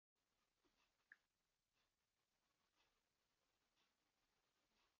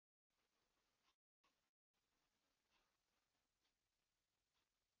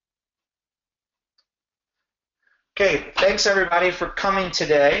Okay, thanks everybody for coming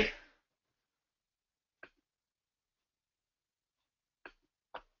today.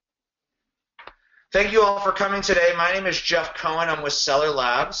 Thank you all for coming today. My name is Jeff Cohen. I'm with Seller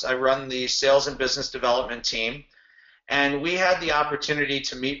Labs. I run the sales and business development team. And we had the opportunity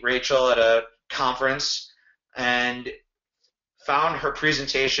to meet Rachel at a conference and found her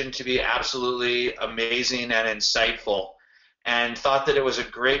presentation to be absolutely amazing and insightful, and thought that it was a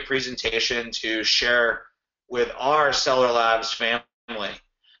great presentation to share with our Seller Labs family.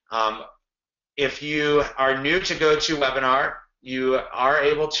 Um, If you are new to GoToWebinar, you are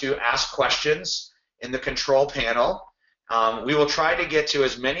able to ask questions in the control panel. We will try to get to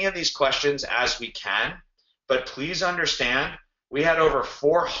as many of these questions as we can, but please understand we had over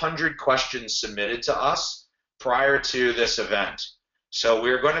 400 questions submitted to us prior to this event. So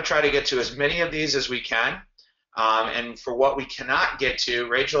we're going to try to get to as many of these as we can. And for what we cannot get to,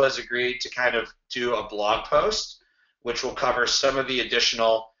 Rachel has agreed to kind of do a blog post, which will cover some of the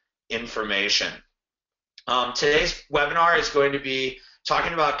additional information. Today's webinar is going to be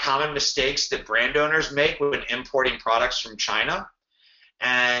talking about common mistakes that brand owners make when importing products from China.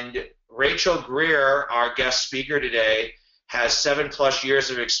 And Rachel Greer, our guest speaker today, has 7+ years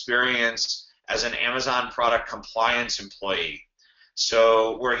of experience as an Amazon product compliance employee.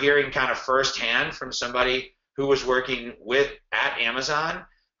 So we're hearing kind of firsthand from somebody who was working at Amazon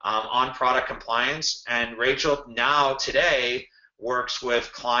on product compliance. And Rachel now today works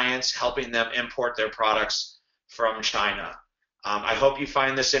with clients helping them import their products from China. I hope you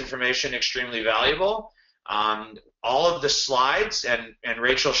find this information extremely valuable. All of the slides, and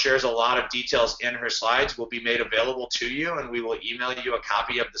Rachel shares a lot of details in her slides, will be made available to you, and we will email you a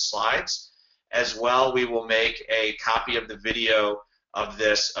copy of the slides. As well, we will make a copy of the video of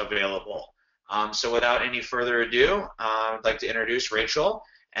this available. So without any further ado, I'd like to introduce Rachel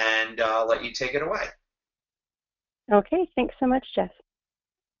and let you take it away. Okay, thanks so much, Jeff.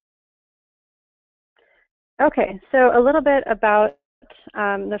 Okay, so a little bit about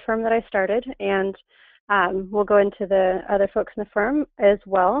the firm that I started, and we'll go into the other folks in the firm as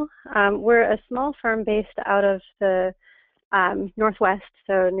well. We're a small firm based out of the Northwest,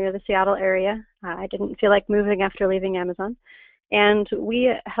 so near the Seattle area. I didn't feel like moving after leaving Amazon. And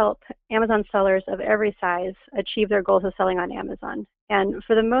we help Amazon sellers of every size achieve their goals of selling on Amazon. And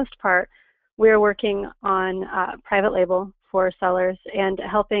for the most part, we're working on private label for sellers and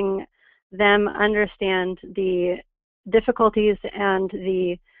helping them understand the difficulties and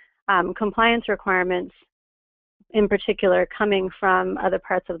the compliance requirements, in particular, coming from other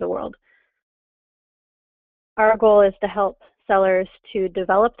parts of the world. Our goal is to help sellers to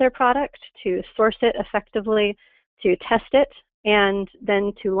develop their product, to source it effectively, to test it, and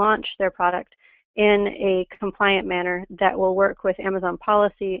then to launch their product in a compliant manner that will work with Amazon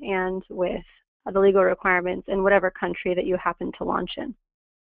policy and with the legal requirements in whatever country that you happen to launch in.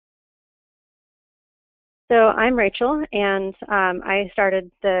 So I'm Rachel, and I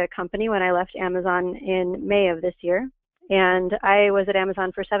started the company when I left Amazon in May of this year. And I was at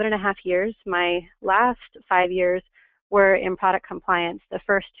Amazon for 7.5 years. My last 5 years were in product compliance. The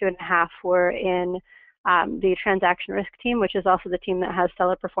first 2.5 were in the transaction risk team, which is also the team that has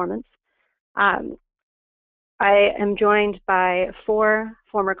seller performance. I am joined by 4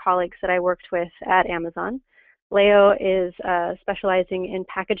 former colleagues that I worked with at Amazon. Leo is specializing in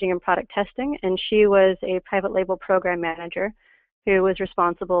packaging and product testing, and she was a private label program manager who was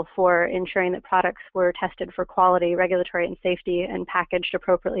responsible for ensuring that products were tested for quality, regulatory, and safety and packaged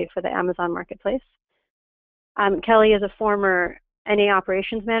appropriately for the Amazon marketplace. Kelly is a former NA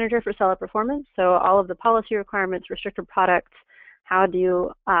operations manager for seller performance, so all of the policy requirements, restricted products, how do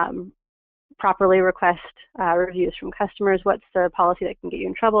you properly request reviews from customers, what's the policy that can get you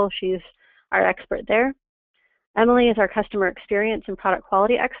in trouble, she's our expert there. Emily is our customer experience and product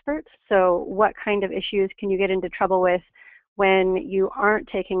quality expert, so what kind of issues can you get into trouble with when you aren't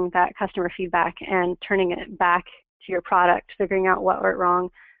taking that customer feedback and turning it back to your product, figuring out what went wrong.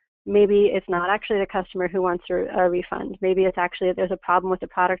 Maybe it's not actually the customer who wants a refund. Maybe it's actually there's a problem with the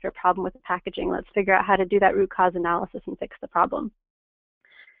product or a problem with the packaging. Let's figure out how to do that root cause analysis and fix the problem.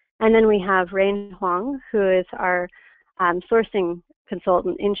 And then we have Rain Huang, who is our sourcing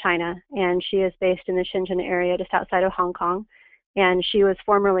consultant in China, and she is based in the Shenzhen area just outside of Hong Kong. And she was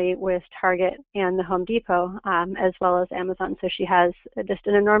formerly with Target and the Home Depot, as well as Amazon. So she has just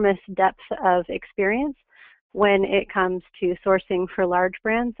an enormous depth of experience when it comes to sourcing for large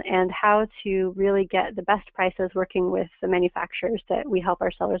brands and how to really get the best prices working with the manufacturers that we help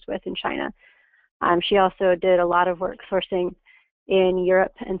our sellers with in China. She also did a lot of work sourcing in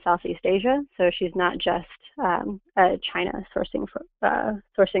Europe and Southeast Asia, so she's not just a China sourcing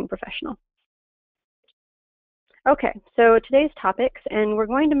professional. Okay, so today's topics, and we're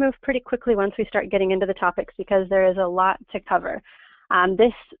going to move pretty quickly once we start getting into the topics because there is a lot to cover.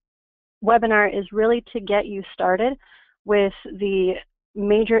 This webinar is really to get you started with the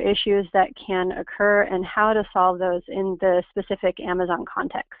major issues that can occur and how to solve those in the specific Amazon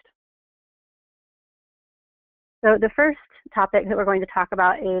context. So the first topic that we're going to talk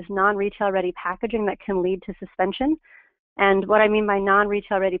about is non-retail ready packaging that can lead to suspension. And what I mean by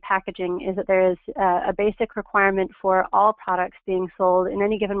non-retail ready packaging is that there is a basic requirement for all products being sold in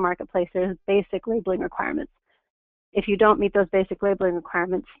any given marketplace. There's basic labeling requirements. If you don't meet those basic labeling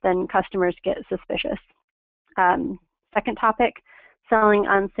requirements, then customers get suspicious. Second topic, selling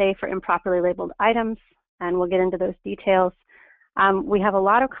unsafe or improperly labeled items, and we'll get into those details. We have a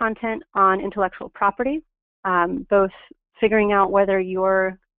lot of content on intellectual property, both figuring out whether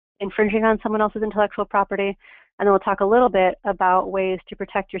you're infringing on someone else's intellectual property, and then we'll talk a little bit about ways to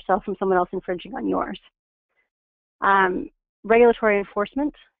protect yourself from someone else infringing on yours. Regulatory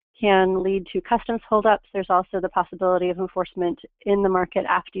enforcement can lead to customs holdups. There's also the possibility of enforcement in the market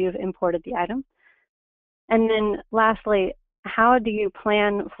after you've imported the item. And then lastly, how do you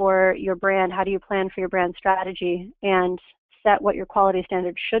plan for your brand? How do you plan for your brand strategy and set what your quality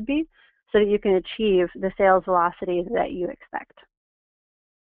standards should be so that you can achieve the sales velocity that you expect?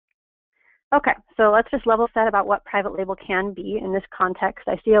 Okay, so let's just level set about what private label can be in this context.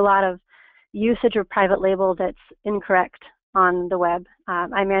 I see a lot of usage of private label that's incorrect on the web.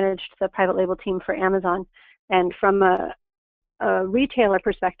 I managed the private label team for Amazon, and from a retailer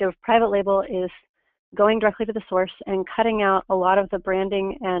perspective, private label is going directly to the source and cutting out a lot of the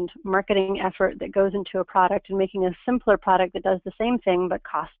branding and marketing effort that goes into a product and making a simpler product that does the same thing but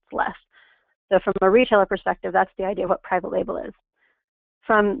costs less. So from a retailer perspective, that's the idea of what private label is.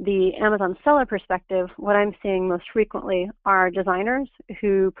 From the Amazon seller perspective, what I'm seeing most frequently are designers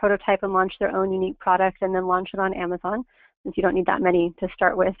who prototype and launch their own unique product and then launch it on Amazon. Since you don't need that many to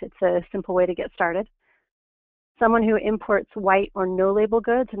start with, it's a simple way to get started. Someone who imports white or no label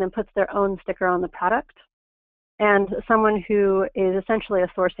goods and then puts their own sticker on the product. And someone who is essentially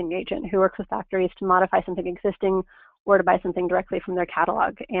a sourcing agent who works with factories to modify something existing or to buy something directly from their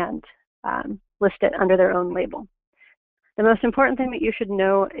catalog and list it under their own label. The most important thing that you should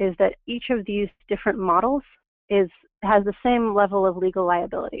know is that each of these different models has the same level of legal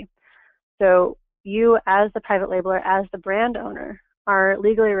liability. So you as the private labeler, as the brand owner, are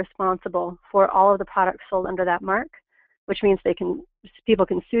legally responsible for all of the products sold under that mark, which means people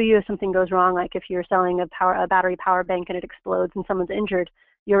can sue you if something goes wrong, like if you're selling a battery power bank and it explodes and someone's injured,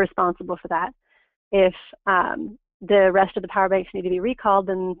 you're responsible for that. If the rest of the power banks need to be recalled,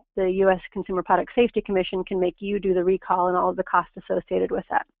 then the U.S. Consumer Product Safety Commission can make you do the recall and all of the costs associated with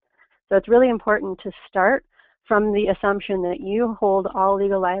that. So it's really important to start from the assumption that you hold all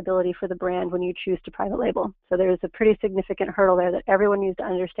legal liability for the brand when you choose to private label. So there's a pretty significant hurdle there that everyone needs to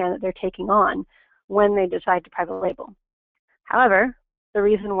understand that they're taking on when they decide to private label. However, the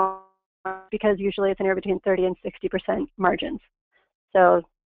reason why is because usually it's anywhere between 30 and 60% margins. So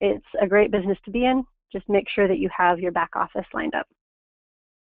it's a great business to be in. Just make sure that you have your back office lined up.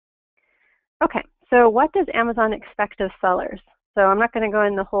 Okay, so what does Amazon expect of sellers? So I'm not going to go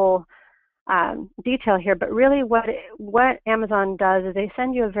in the whole detail here, but really what Amazon does is they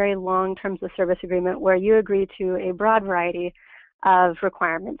send you a very long terms of service agreement where you agree to a broad variety of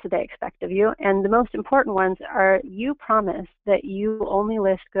requirements that they expect of you. And the most important ones are you promise that you only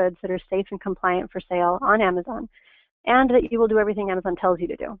list goods that are safe and compliant for sale on Amazon and that you will do everything Amazon tells you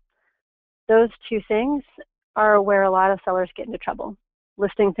to do. Those two things are where a lot of sellers get into trouble.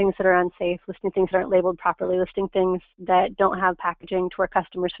 Listing things that are unsafe, listing things that aren't labeled properly, listing things that don't have packaging to where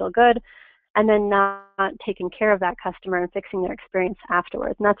customers feel good, and then not taking care of that customer and fixing their experience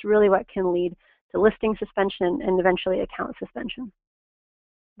afterwards. And that's really what can lead to listing suspension and eventually account suspension.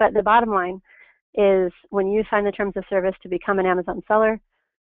 But the bottom line is when you sign the terms of service to become an Amazon seller,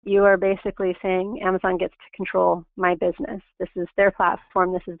 you are basically saying Amazon gets to control my business. This is their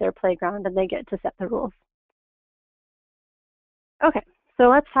platform, this is their playground, and they get to set the rules. Okay, so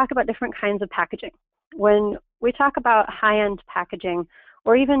let's talk about different kinds of packaging. When we talk about high-end packaging,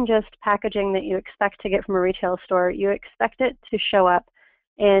 or even just packaging that you expect to get from a retail store, you expect it to show up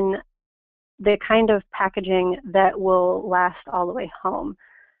in the kind of packaging that will last all the way home.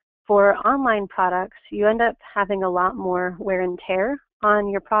 For online products, you end up having a lot more wear and tear on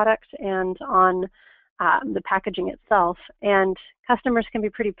your product and on the packaging itself, and customers can be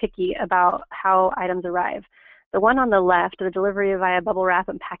pretty picky about how items arrive. The one on the left, the delivery via bubble wrap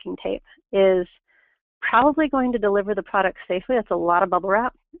and packing tape, is probably going to deliver the product safely. That's a lot of bubble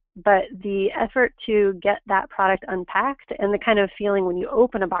wrap, but the effort to get that product unpacked and the kind of feeling when you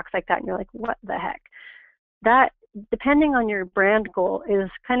open a box like that and you're like, what the heck? That, depending on your brand goal, is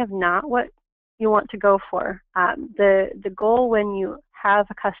kind of not what you want to go for. The goal when you have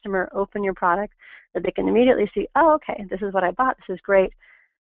a customer open your product, that they can immediately see, oh, okay, this is what I bought, this is great.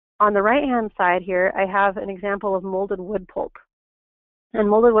 On the right-hand side here, I have an example of molded wood pulp. And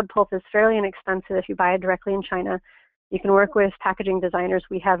molded wood pulp is fairly inexpensive if you buy it directly in China. You can work with packaging designers.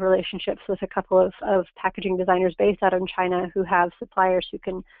 We have relationships with a couple of packaging designers based out of China who have suppliers who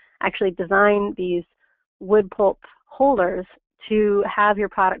can actually design these wood pulp holders to have your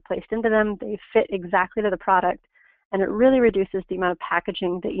product placed into them. They fit exactly to the product, and it really reduces the amount of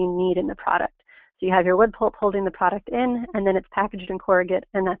packaging that you need in the product. So you have your wood pulp holding the product in, and then it's packaged in corrugate,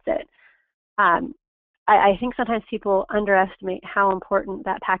 and that's it. I think sometimes people underestimate how important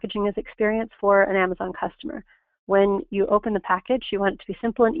that packaging is experience for an Amazon customer. When you open the package, you want it to be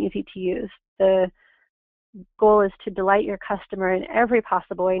simple and easy to use. The goal is to delight your customer in every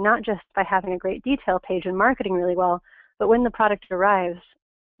possible way, not just by having a great detail page and marketing really well, but when the product arrives,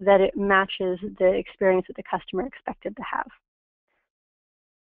 that it matches the experience that the customer expected to have.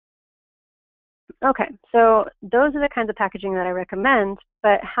 Okay, so those are the kinds of packaging that I recommend,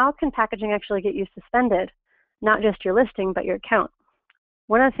 but how can packaging actually get you suspended? Not just your listing, but your account.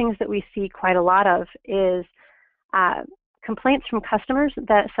 One of the things that we see quite a lot of is complaints from customers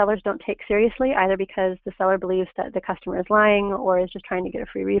that sellers don't take seriously, either because the seller believes that the customer is lying or is just trying to get a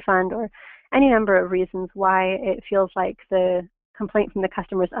free refund, or any number of reasons why it feels like the complaint from the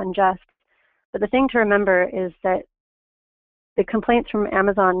customer is unjust. But the thing to remember is that the complaints from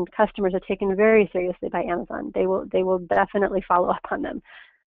Amazon customers are taken very seriously by Amazon. They will definitely follow up on them.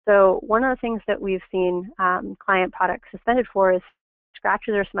 So one of the things that we've seen client products suspended for is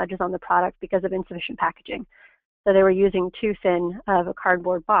scratches or smudges on the product because of insufficient packaging. So they were using too thin of a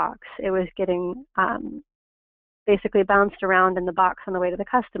cardboard box. It was getting basically bounced around in the box on the way to the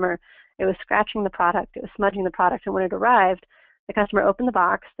customer. It was scratching the product, it was smudging the product, and when it arrived, the customer opened the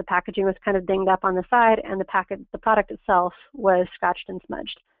box, the packaging was kind of dinged up on the side, and the product itself was scratched and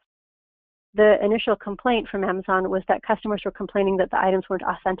smudged. The initial complaint from Amazon was that customers were complaining that the items weren't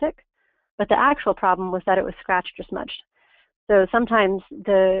authentic, but the actual problem was that it was scratched or smudged. So sometimes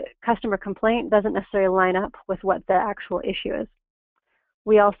the customer complaint doesn't necessarily line up with what the actual issue is.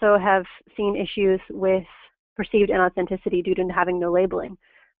 We also have seen issues with perceived inauthenticity due to having no labeling.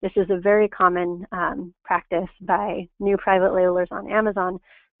 This is a very common practice by new private labelers on Amazon,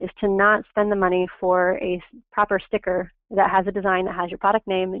 is to not spend the money for a proper sticker that has a design that has your product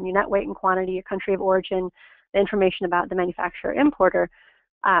name and your net weight and quantity, your country of origin, the information about the manufacturer importer.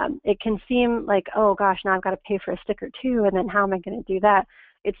 It can seem like, oh gosh, now I've got to pay for a sticker too, and then how am I going to do that?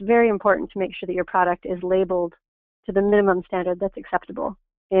 It's very important to make sure that your product is labeled to the minimum standard that's acceptable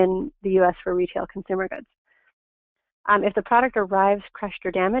in the US for retail consumer goods. If the product arrives crushed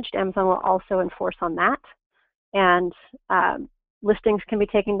or damaged, Amazon will also enforce on that. And listings can be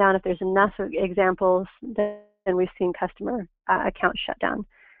taken down if there's enough examples, then we've seen customer accounts shut down.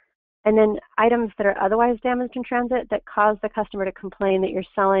 And then items that are otherwise damaged in transit that cause the customer to complain that you're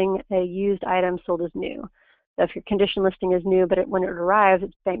selling a used item sold as new. So if your condition listing is new, but when it arrives,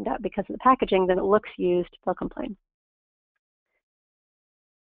 it's banged up because of the packaging, then it looks used, they'll complain.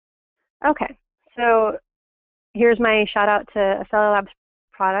 Okay, so here's my shout out to Seller Labs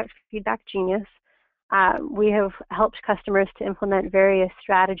product, Feedback Genius. We have helped customers to implement various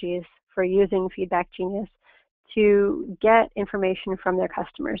strategies for using Feedback Genius to get information from their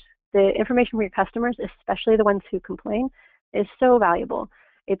customers. The information from your customers, especially the ones who complain, is so valuable.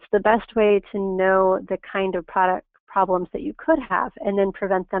 It's the best way to know the kind of product problems that you could have and then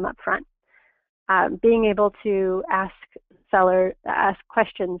prevent them up front. Being able to ask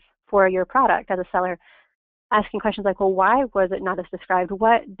questions for your product as a seller, asking questions like, well, why was it not as described?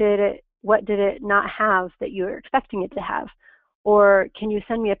 What did it not have that you were expecting it to have? Or can you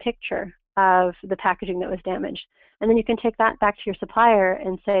send me a picture of the packaging that was damaged? And then you can take that back to your supplier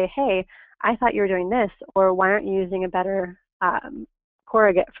and say, hey, I thought you were doing this, or why aren't you using a better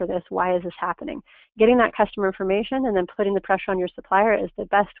corrugate for this? Why is this happening? Getting that customer information and then putting the pressure on your supplier is the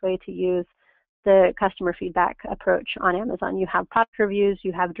best way to use the customer feedback approach on Amazon. You have product reviews,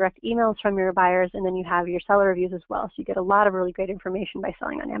 you have direct emails from your buyers, and then you have your seller reviews as well. So you get a lot of really great information by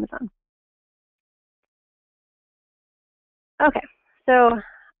selling on Amazon. Okay, so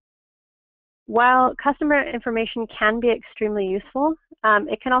while customer information can be extremely useful,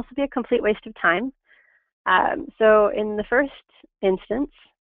 it can also be a complete waste of time. So in the first instance,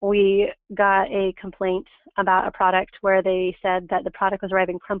 we got a complaint about a product where they said that the product was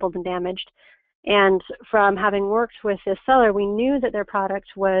arriving crumpled and damaged. And from having worked with this seller, we knew that their product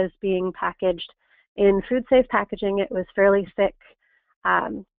was being packaged in food-safe packaging. It was fairly thick.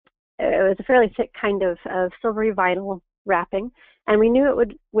 it was a fairly thick kind of silvery vinyl wrapping, and we knew it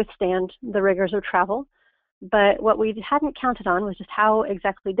would withstand the rigors of travel. But what we hadn't counted on was just how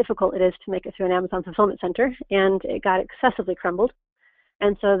exactly difficult it is to make it through an Amazon fulfillment center, and it got excessively crumbled.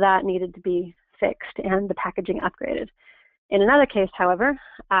 And so that needed to be fixed and the packaging upgraded. In another case, however,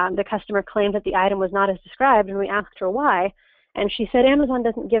 the customer claimed that the item was not as described, and we asked her why, and she said Amazon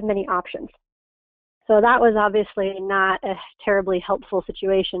doesn't give many options. So that was obviously not a terribly helpful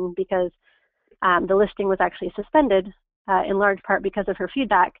situation, because the listing was actually suspended in large part because of her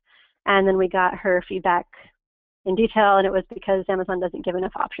feedback, and then we got her feedback in detail, and it was because Amazon doesn't give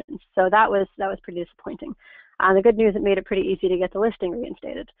enough options. So that was pretty disappointing. The good news, it made it pretty easy to get the listing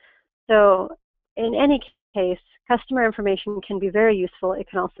reinstated. So in any case, customer information can be very useful. It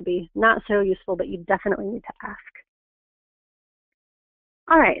can also be not so useful, but you definitely need to ask.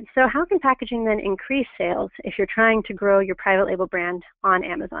 All right, so how can packaging then increase sales if you're trying to grow your private label brand on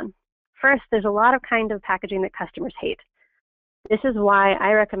Amazon? First, there's a lot of kind of packaging that customers hate. This is why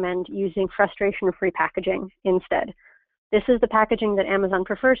I recommend using frustration-free packaging instead. This is the packaging that Amazon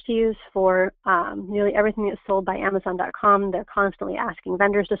prefers to use for nearly everything that's sold by Amazon.com. They're constantly asking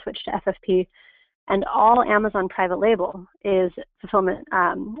vendors to switch to FFP, and all Amazon private label is fulfillment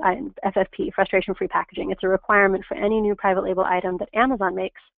FFP, frustration-free packaging. It's a requirement for any new private label item that Amazon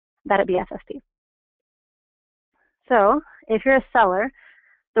makes that it be FFP. So if you're a seller,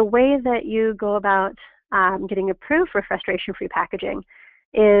 the way that you go about getting approved for frustration-free packaging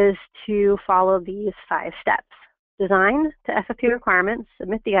is to follow these 5 steps. Design to FFP requirements,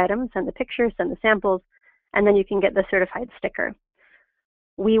 submit the items, send the pictures, send the samples, and then you can get the certified sticker.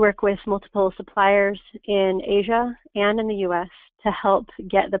 We work with multiple suppliers in Asia and in the US to help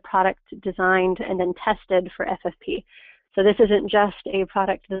get the product designed and then tested for FFP. So this isn't just a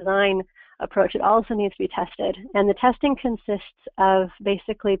product design approach, it also needs to be tested. And the testing consists of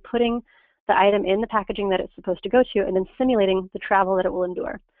basically putting the item in the packaging that it's supposed to go to and then simulating the travel that it will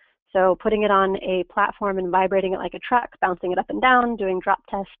endure. So putting it on a platform and vibrating it like a truck, bouncing it up and down, doing drop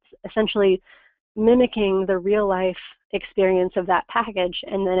tests, essentially mimicking the real life experience of that package.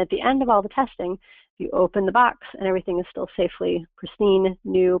 And then at the end of all the testing, you open the box and everything is still safely pristine,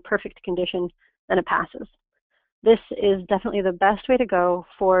 new, perfect condition, then it passes. This is definitely the best way to go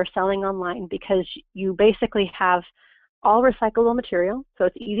for selling online, because you basically have all recyclable material, so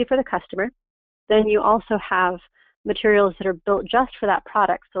it's easy for the customer. Then you also have materials that are built just for that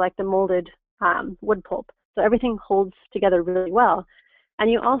product, so like the molded wood pulp. So everything holds together really well.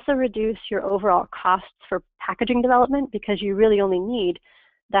 And you also reduce your overall costs for packaging development, because you really only need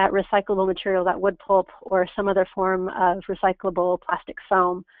that recyclable material, that wood pulp, or some other form of recyclable plastic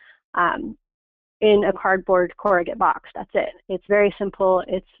foam in a cardboard corrugate box. That's it. It's very simple.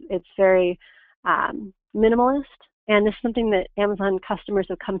 It's very minimalist. And this is something that Amazon customers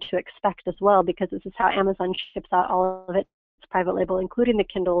have come to expect as well, because this is how Amazon ships out all of its private label, including the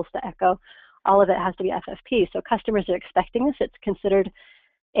Kindles, the Echo. All of it has to be FFP. So customers are expecting this. It's considered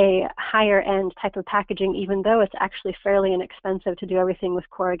a higher end type of packaging, even though it's actually fairly inexpensive to do everything with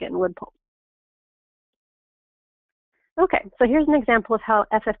corrugate and wood pulp. Okay, so here's an example of how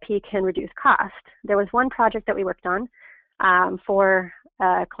FFP can reduce cost. There was one project that we worked on for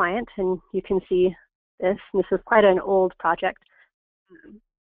a client, and you can see this. This was quite an old project.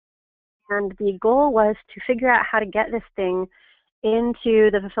 And the goal was to figure out how to get this thing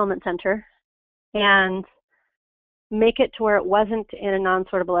into the fulfillment center and make it to where it wasn't in a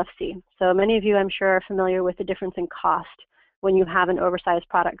non-sortable FC. So many of you, I'm sure, are familiar with the difference in cost when you have an oversized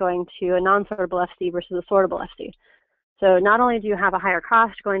product going to a non-sortable FC versus a sortable FC. So not only do you have a higher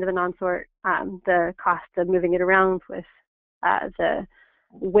cost going to the non-sort, the cost of moving it around with the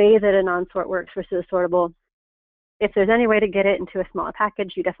way that a non-sort works versus a sortable. If there's any way to get it into a smaller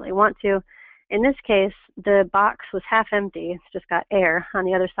package, you definitely want to. In this case, the box was half empty. It's just got air on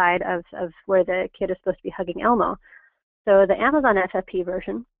the other side of where the kid is supposed to be hugging Elmo. So the Amazon FFP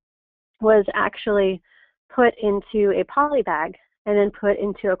version was actually put into a poly bag and then put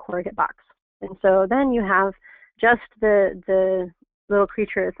into a corrugate box. And so then you have just the little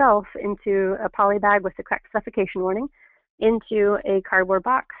creature itself into a poly bag with the correct suffocation warning, into a cardboard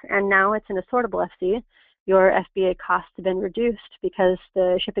box, and now it's in a sortable FC. Your FBA costs have been reduced because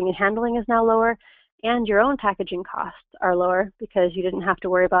the shipping and handling is now lower, and your own packaging costs are lower because you didn't have to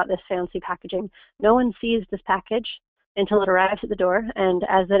worry about this fancy packaging. No one sees this package until it arrives at the door, and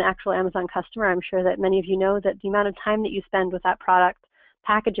as an actual Amazon customer, I'm sure that many of you know that the amount of time that you spend with that product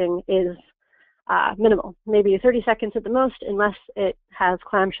packaging is minimal, maybe 30 seconds at the most, unless it has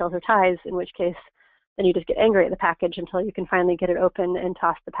clamshells or ties, in which case then you just get angry at the package until you can finally get it open and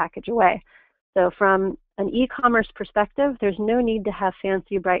toss the package away. So from an e-commerce perspective, there's no need to have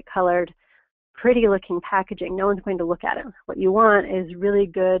fancy, bright-colored, pretty-looking packaging. No one's going to look at it. What you want is really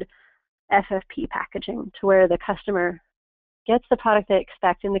good FFP packaging to where the customer gets the product they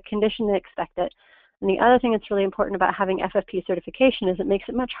expect in the condition they expect it. And the other thing that's really important about having FFP certification is it makes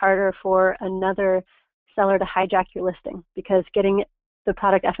it much harder for another seller to hijack your listing, because getting the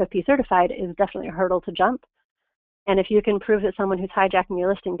product FFP certified is definitely a hurdle to jump. And if you can prove that someone who's hijacking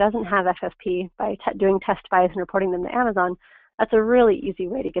your listing doesn't have FFP by doing test buys and reporting them to Amazon, that's a really easy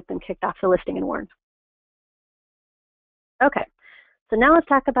way to get them kicked off the listing and warned. Okay, so now let's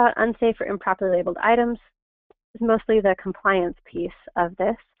talk about unsafe or improperly labeled items. This is mostly the compliance piece of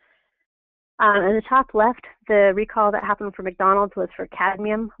this. In the top left, the recall that happened for McDonald's was for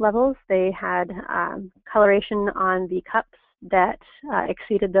cadmium levels. They had coloration on the cups that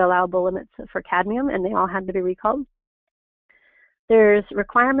exceeded the allowable limits for cadmium, and they all had to be recalled. There's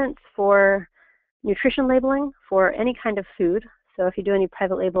requirements for nutrition labeling for any kind of food. So if you do any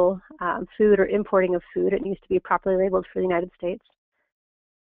private label food or importing of food, it needs to be properly labeled for the United States.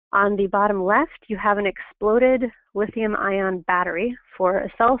 On the bottom left, you have an exploded lithium-ion battery for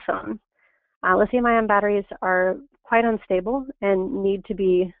a cell phone. Lithium-ion batteries are quite unstable and need to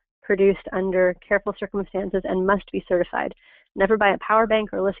be produced under careful circumstances and must be certified. Never buy a power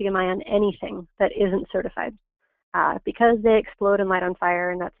bank or lithium-ion anything that isn't certified because they explode and light on fire,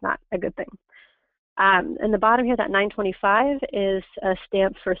 and that's not a good thing. In the bottom here, that 925 is a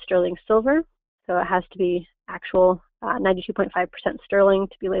stamp for sterling silver. So it has to be actual 92.5% sterling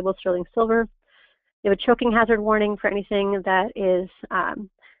to be labeled sterling silver. You have a choking hazard warning for anything that is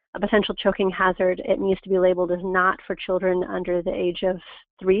a potential choking hazard. It needs to be labeled as not for children under the age of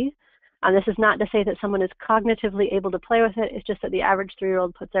 3. This is not to say that someone is cognitively able to play with it. It's just that the average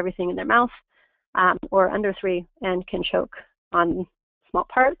 3-year-old puts everything in their mouth or under 3 and can choke on small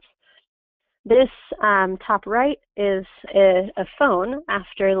parts. This top right is a phone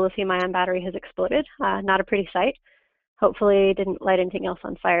after the lithium-ion battery has exploded. Not a pretty sight. Hopefully didn't light anything else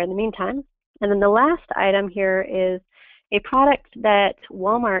on fire in the meantime. And then the last item here is a product that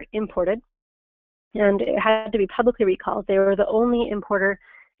Walmart imported, and it had to be publicly recalled. They were the only importer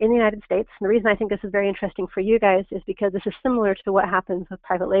in the United States. And the reason I think this is very interesting for you guys is because this is similar to what happens with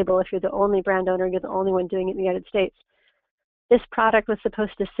private label. If you're the only brand owner, you're the only one doing it in the United States. This product was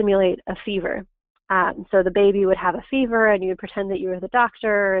supposed to simulate a fever. So the baby would have a fever, and you would pretend that you were the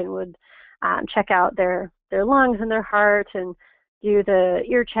doctor and would check out their lungs and their heart and do the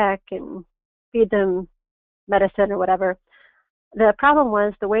ear check and feed them medicine or whatever. The problem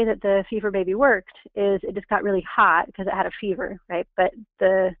was the way that the fever baby worked is it just got really hot because it had a fever, right? But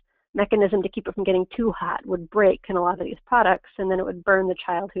the mechanism to keep it from getting too hot would break in a lot of these products, and then it would burn the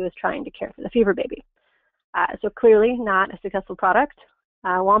child who was trying to care for the fever baby. So clearly not a successful product.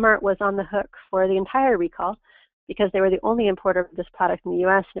 Walmart was on the hook for the entire recall because they were the only importer of this product in the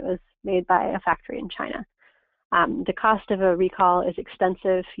US, and it was made by a factory in China. The cost of a recall is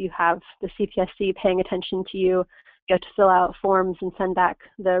extensive. You have the CPSC paying attention to you. You have to fill out forms and send back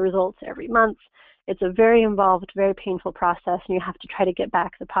the results every month. It's a very involved, very painful process, and you have to try to get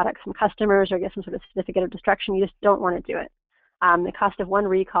back the product from customers or get some sort of certificate of destruction. You just don't want to do it. The cost of one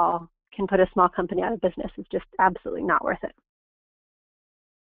recall can put a small company out of business. It's just absolutely not worth it.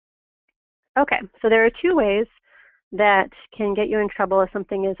 Okay, so there are 2 ways that can get you in trouble if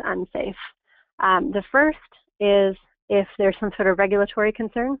something is unsafe. The first is if there's some sort of regulatory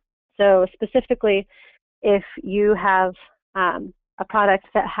concern. So specifically, if you have a product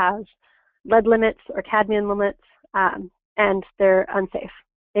that has lead limits or cadmium limits and they're unsafe.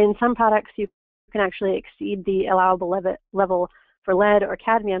 In some products, you can actually exceed the allowable level for lead or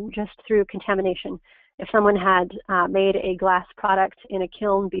cadmium just through contamination. If someone had made a glass product in a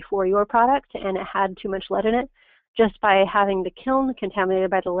kiln before your product and it had too much lead in it, just by having the kiln contaminated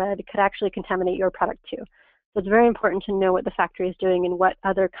by the lead could actually contaminate your product too. So it's very important to know what the factory is doing and what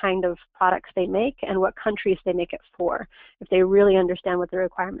other kind of products they make and what countries they make it for, if they really understand what the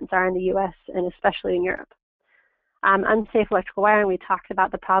requirements are in the US and especially in Europe. Unsafe electrical wiring, we talked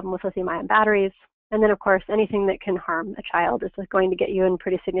about the problem with lithium-ion batteries. And then, of course, anything that can harm a child is going to get you in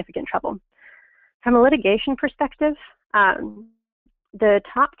pretty significant trouble. From a litigation perspective, the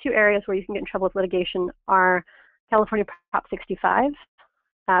top 2 areas where you can get in trouble with litigation are California Prop 65.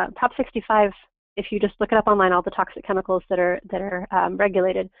 Prop 65, if you just look it up online, all the toxic chemicals that are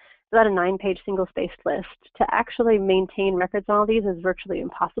regulated, it's about a 9-page single-spaced list. To actually maintain records on all these is virtually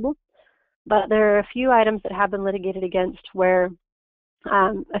impossible. But there are a few items that have been litigated against where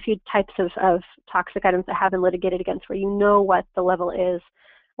a few types of toxic items that have been litigated against where you know what the level is.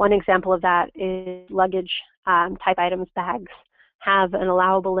 One example of that is luggage type items, bags, have an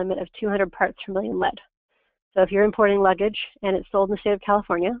allowable limit of 200 parts per million lead. So if you're importing luggage and it's sold in the state of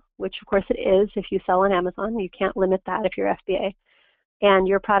California, which of course it is if you sell on Amazon, you can't limit that if you're FBA, and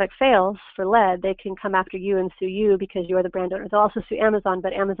your product fails for lead, they can come after you and sue you because you are the brand owner. They'll also sue Amazon,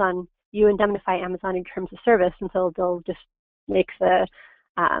 but Amazon, you indemnify Amazon in terms of service, and so they'll just make the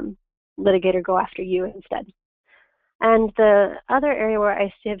litigator go after you instead. And the other area where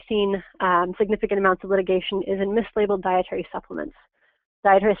I have seen significant amounts of litigation is in mislabeled dietary supplements.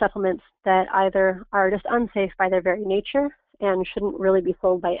 Dietary supplements that either are just unsafe by their very nature and shouldn't really be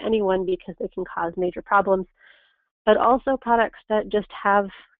sold by anyone because they can cause major problems, but also products that just have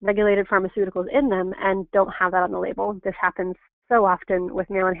regulated pharmaceuticals in them and don't have that on the label. This happens so often with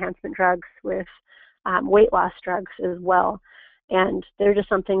male enhancement drugs, with weight loss drugs as well. And they're just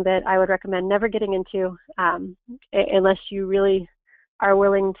something that I would recommend never getting into unless you really are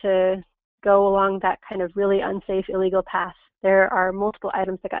willing to go along that kind of really unsafe, illegal path. There are multiple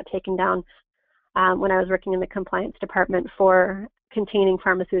items that got taken down when I was working in the compliance department for containing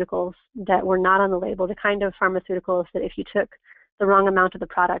pharmaceuticals that were not on the label, the kind of pharmaceuticals that if you took the wrong amount of the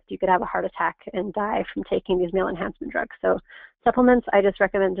product, you could have a heart attack and die from taking these male enhancement drugs. So supplements, I just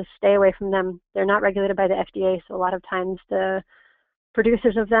recommend just stay away from them. They're not regulated by the FDA, so a lot of times the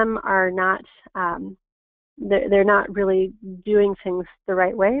producers of them are not, they're not really doing things the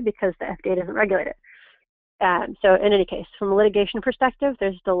right way because the FDA doesn't regulate it. So in any case, from a litigation perspective,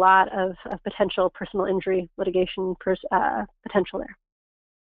 there's a lot of potential personal injury litigation potential there.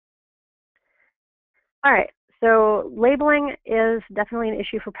 All right, so labeling is definitely an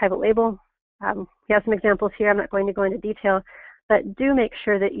issue for private label. We have some examples here. I'm not going to go into detail, but do make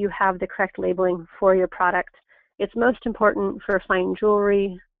sure that you have the correct labeling for your product. It's most important for fine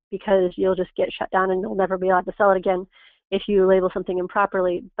jewelry because you'll just get shut down and you'll never be allowed to sell it again if you label something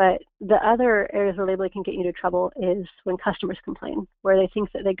improperly. But the other areas where labeling can get you into trouble is when customers complain, where they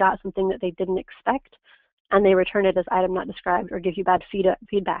think that they got something that they didn't expect and they return it as item not described or give you bad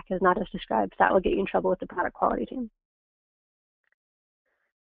feedback as not as described. That will get you in trouble with the product quality team.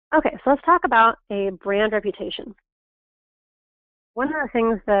 Okay, so let's talk about a brand reputation. One of the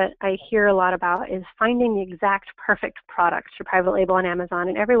things that I hear a lot about is finding the exact perfect product for private label on Amazon,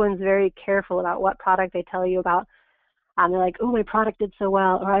 and everyone's very careful about what product they tell you about. They're like, oh, my product did so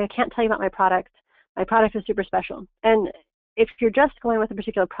well, or I can't tell you about my product. My product is super special. And if you're just going with a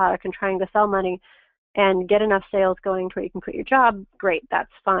particular product and trying to sell money and get enough sales going to where you can quit your job, great,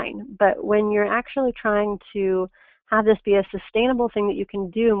 that's fine. But when you're actually trying to have this be a sustainable thing that you can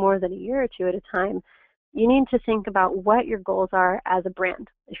do more than a year or two at a time, you need to think about what your goals are as a brand.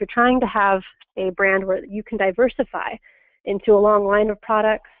 If you're trying to have a brand where you can diversify into a long line of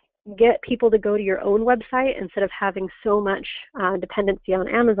products, get people to go to your own website instead of having so much dependency on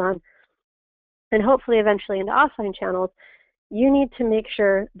Amazon, and hopefully eventually into offline channels, you need to make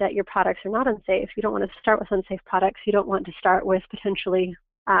sure that your products are not unsafe. You don't want to start with unsafe products. You don't want to start with potentially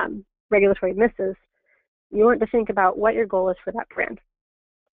regulatory misses. You want to think about what your goal is for that brand.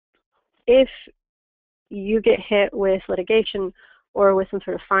 If you get hit with litigation or with some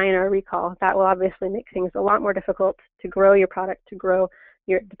sort of fine or recall, that will obviously make things a lot more difficult to grow your product, to grow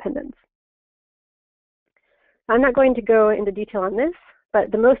your dependence. I'm not going to go into detail on this,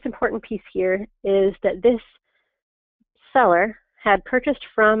 but the most important piece here is that this seller had purchased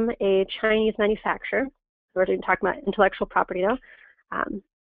from a Chinese manufacturer. We're talking about intellectual property now.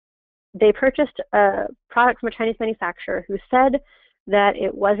 They purchased a product from a Chinese manufacturer who said that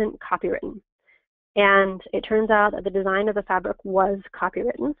it wasn't copywritten. And it turns out that the design of the fabric was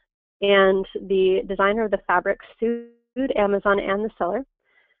copywritten, and the designer of the fabric sued Amazon and the seller.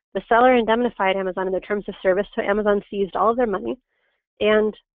 The seller indemnified Amazon in their terms of service, so Amazon seized all of their money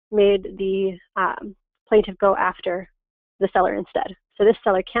and made the plaintiff go after the seller instead. So this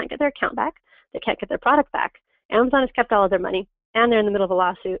seller can't get their account back, they can't get their product back. Amazon has kept all of their money, and they're in the middle of a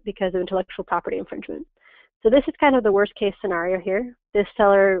lawsuit because of intellectual property infringement. So this is kind of the worst case scenario here. This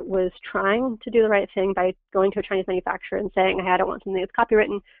seller was trying to do the right thing by going to a Chinese manufacturer and saying, hey, I don't want something that's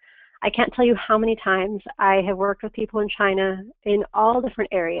copywritten. I can't tell you how many times I have worked with people in China in all different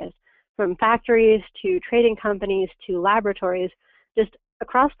areas, from factories to trading companies to laboratories, just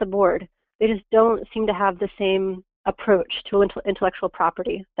across the board. They just don't seem to have the same approach to intellectual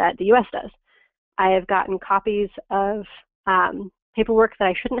property that the US does. I have gotten copies of paperwork that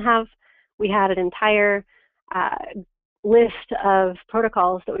I shouldn't have. We had an entire list of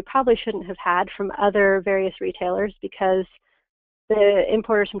protocols that we probably shouldn't have had from other various retailers because the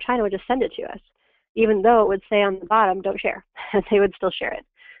importers from China would just send it to us, even though it would say on the bottom, don't share, and they would still share it.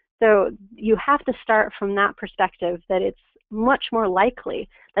 So you have to start from that perspective that it's much more likely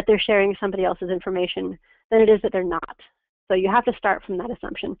that they're sharing somebody else's information than it is that they're not. So you have to start from that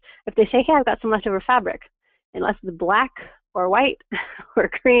assumption. If they say, hey, I've got some leftover fabric, unless it's black or white or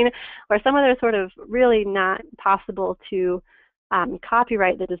green or some other sort of really not possible to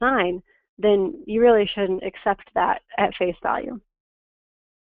copyright the design, then you really shouldn't accept that at face value.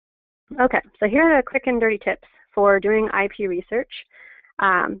 Okay, so here are the quick and dirty tips for doing IP research.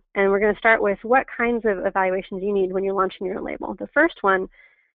 And we're going to start with what kinds of evaluations you need when you're launching your own label. The first one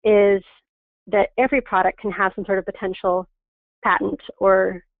is that every product can have some sort of potential patent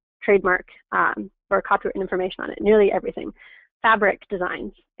or trademark or copyright information on it, nearly everything. Fabric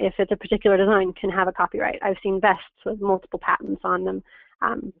designs, if it's a particular design, can have a copyright. I've seen vests with multiple patents on them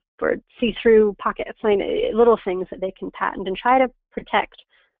for see-through pockets, little things that they can patent and try to protect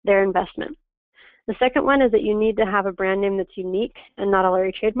their investment. The second one is that you need to have a brand name that's unique and not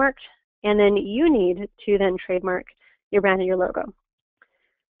already trademarked, and then you need to then trademark your brand and your logo.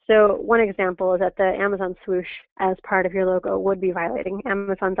 So one example is that the Amazon swoosh as part of your logo would be violating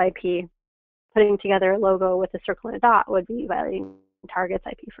Amazon's IP. Putting together a logo with a circle and a dot would be violating Target's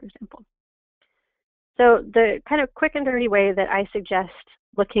IP, for example. So the kind of quick and dirty way that I suggest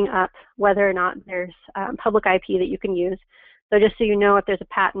looking up whether or not there's public IP that you can use. So just so you know, if there's a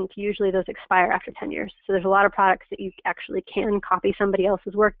patent, usually those expire after 10 years. So there's a lot of products that you actually can copy somebody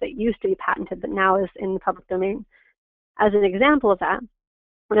else's work that used to be patented but now is in the public domain. As an example of that,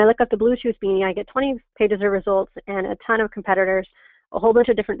 when I look up the Bluetooth beanie, I get 20 pages of results and a ton of competitors, a whole bunch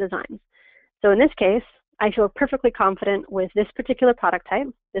of different designs. So in this case, I feel perfectly confident with this particular product type.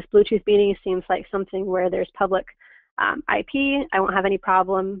 This Bluetooth beanie seems like something where there's public IP. I won't have any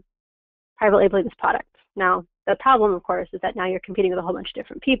problem private labeling this product. Now, the problem, of course, is that now you're competing with a whole bunch of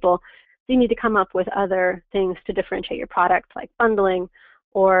different people. So you need to come up with other things to differentiate your product, like bundling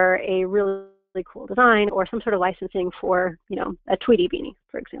or a really cool design or some sort of licensing for, a Tweety beanie,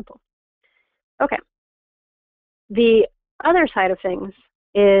 for example. Okay. The other side of things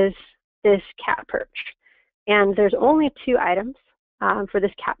is this cat perch. And there's only 2 items for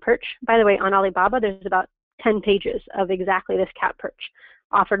this cat perch. By the way, on Alibaba, there's about 10 pages of exactly this cat perch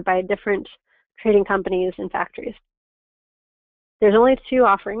offered by different trading companies and factories. There's only 2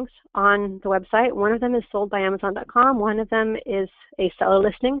 offerings on the website. One of them is sold by Amazon.com. One of them is a seller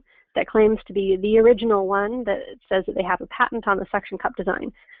listing that claims to be the original one that says that they have a patent on the suction cup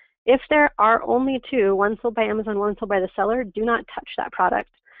design. If there are only 2, one sold by Amazon, one sold by the seller, do not touch that product.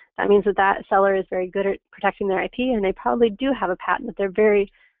 That means that that seller is very good at protecting their IP, and they probably do have a patent that they're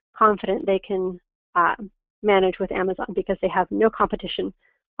very confident they can manage with Amazon because they have no competition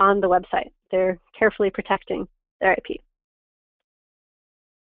on the website. They're carefully protecting their IP.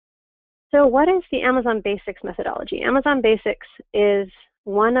 So what is the Amazon Basics methodology? Amazon Basics is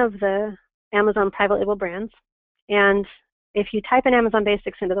one of the Amazon private label brands, and if you type in Amazon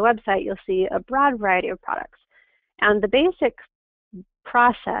Basics into the website, you'll see a broad variety of products. And the basic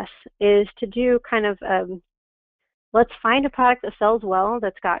process is to do kind of let's find a product that sells well,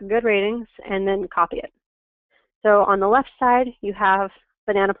 that's got good ratings, and then copy it. So on the left side, you have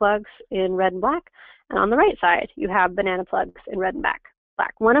banana plugs in red and black, and on the right side, you have banana plugs in red and black.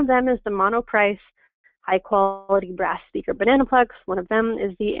 One of them is the mono-price, high-quality brass speaker banana plugs. One of them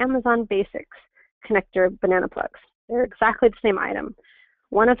is the Amazon Basics connector banana plugs. They're exactly the same item.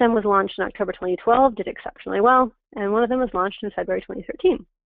 One of them was launched in October 2012, did exceptionally well, and one of them was launched in February 2013.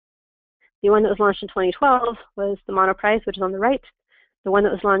 The one that was launched in 2012 was the mono-price, which is on the right. The one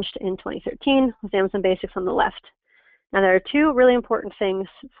that was launched in 2013 was Amazon Basics on the left. Now, there are 2 really important things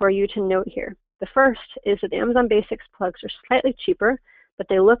for you to note here. The first is that the Amazon Basics plugs are slightly cheaper, but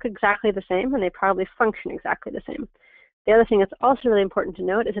they look exactly the same, and they probably function exactly the same. The other thing that's also really important to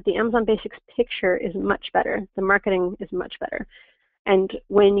note is that the Amazon Basics picture is much better. The marketing is much better. And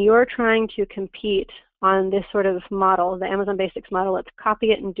when you're trying to compete on this sort of model, the Amazon Basics model, let's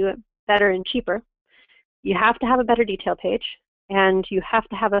copy it and do it better and cheaper, you have to have a better detail page, and you have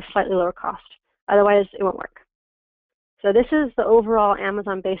to have a slightly lower cost. Otherwise, it won't work. So this is the overall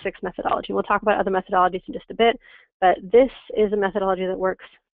Amazon Basics methodology. We'll talk about other methodologies in just a bit, but this is a methodology that works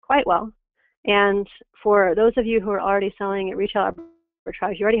quite well. And for those of you who are already selling at retail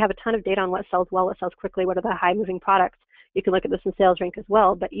arbitrage, you already have a ton of data on what sells well, what sells quickly, what are the high-moving products. You can look at this in Sales Rank as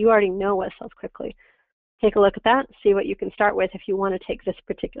well, but you already know what sells quickly. Take a look at that, see what you can start with if you want to take this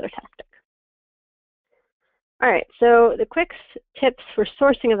particular tactic. All right, so the quick tips for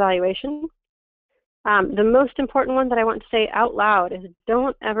sourcing evaluation. The most important one that I want to say out loud is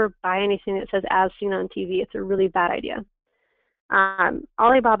don't ever buy anything that says as seen on TV. It's a really bad idea.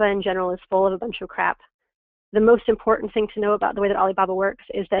 Alibaba in general is full of a bunch of crap. The most important thing to know about the way that Alibaba works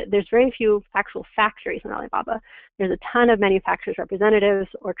is that there's very few actual factories in Alibaba. There's a ton of manufacturers' representatives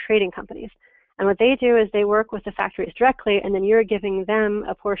or trading companies. And what they do is they work with the factories directly, and then you're giving them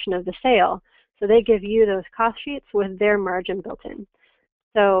a portion of the sale. So they give you those cost sheets with their margin built in.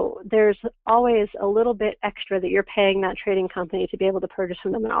 So there's always a little bit extra that you're paying that trading company to be able to purchase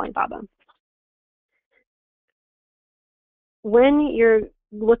from them in Alibaba. When you're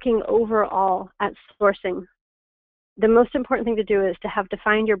looking overall at sourcing, the most important thing to do is to have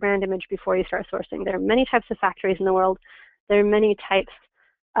defined your brand image before you start sourcing. There are many types of factories in the world. There are many types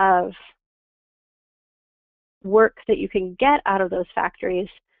of work that you can get out of those factories,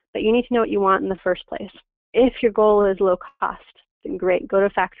 but you need to know what you want in the first place. If your goal is low cost, then great, go to a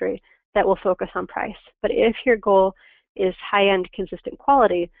factory that will focus on price. But if your goal is high-end, consistent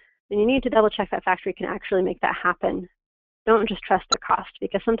quality, then you need to double check that factory can actually make that happen. Don't just trust the cost,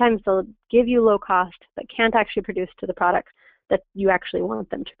 because sometimes they'll give you low cost but can't actually produce to the product that you actually want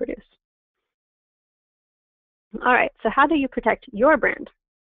them to produce. All right, so how do you protect your brand?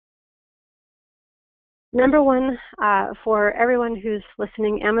 Number one, for everyone who's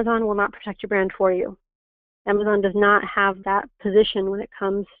listening, Amazon will not protect your brand for you. Amazon does not have that position when it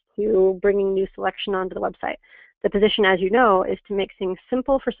comes to bringing new selection onto the website. The position, as you know, is to make things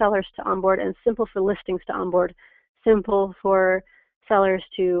simple for sellers to onboard and simple for listings to onboard, simple for sellers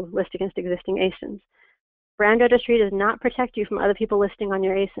to list against existing ASINs. Brand registry does not protect you from other people listing on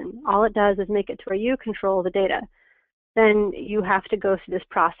your ASIN. All it does is make it to where you control the data. Then you have to go through this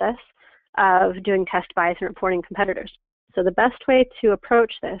process of doing test buys and reporting competitors. So the best way to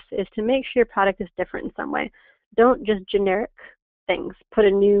approach this is to make sure your product is different in some way. Don't just generic things. Put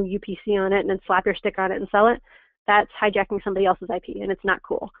a new UPC on it and then slap your sticker on it and sell it. That's hijacking somebody else's IP, and it's not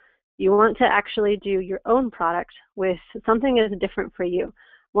cool. You want to actually do your own product with something that is different for you.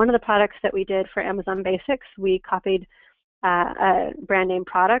 One of the products that we did for Amazon Basics, we copied a brand name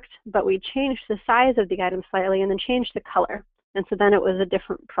product, but we changed the size of the item slightly and then changed the color. And so then it was a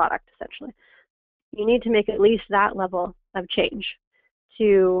different product, essentially. You need to make at least that level of change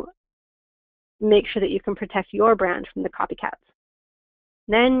to make sure that you can protect your brand from the copycats.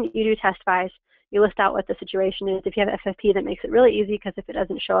 Then you do test buys. You list out what the situation is. If you have FFP, that makes it really easy, because if it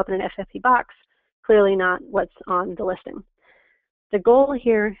doesn't show up in an FFP box, clearly not what's on the listing. The goal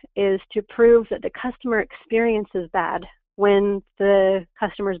here is to prove that the customer experience is bad when the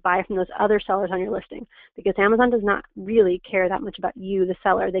customers buy from those other sellers on your listing, because Amazon does not really care that much about you, the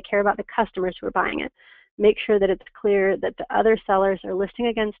seller. They care about the customers who are buying it. Make sure that it's clear that the other sellers are listing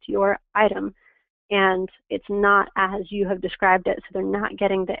against your item and it's not as you have described it, so they're not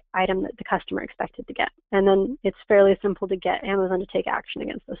getting the item that the customer expected to get. And then it's fairly simple to get Amazon to take action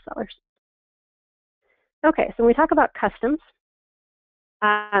against those sellers. Okay, so when we talk about customs,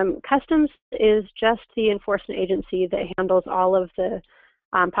 customs is just the enforcement agency that handles all of the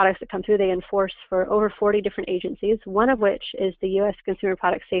products that come through. They enforce for over 40 different agencies, one of which is the U.S. Consumer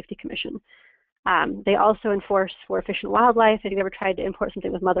Product Safety Commission. They also enforce for Fish and Wildlife. If you've ever tried to import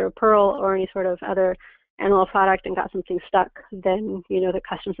something with mother of pearl or any sort of other animal product and got something stuck, then you know that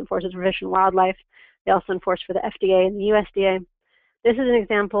customs enforces for Fish and Wildlife. They also enforce for the FDA and the USDA. This is an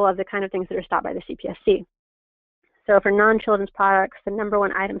example of the kind of things that are stopped by the CPSC. So for non-children's products, the number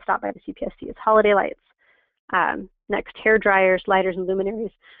one item stopped by the CPSC is holiday lights. Next, hair dryers, lighters, and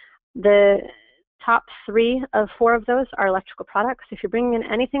luminaries. The top 3 of 4 of those are electrical products. If you're bringing in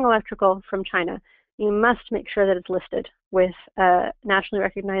anything electrical from China, you must make sure that it's listed with a nationally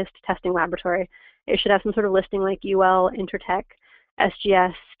recognized testing laboratory. It should have some sort of listing like UL, Intertech,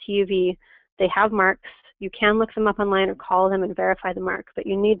 SGS, TUV. They have marks. You can look them up online or call them and verify the mark, but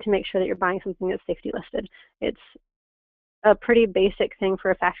you need to make sure that you're buying something that's safety listed. It's a pretty basic thing for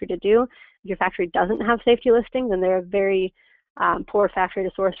a factory to do. If your factory doesn't have safety listing, then they're a very poor factory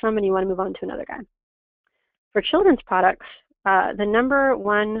to source from, and you want to move on to another guy. For children's products, the number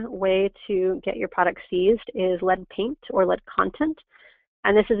one way to get your product seized is lead paint or lead content.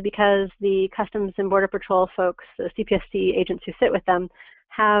 And this is because the Customs and Border Patrol folks, the CPSC agents who sit with them,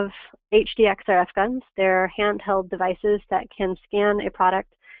 have HD XRF guns. They're handheld devices that can scan a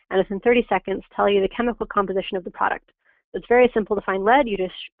product and within 30 seconds tell you the chemical composition of the product. It's very simple to find lead. You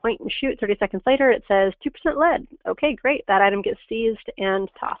just point and shoot. 30 seconds later, it says 2% lead. Okay, great. That item gets seized and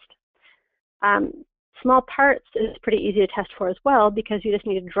tossed. Small parts is pretty easy to test for as well, because you just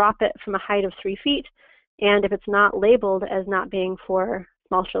need to drop it from a height of 3 feet. And if it's not labeled as not being for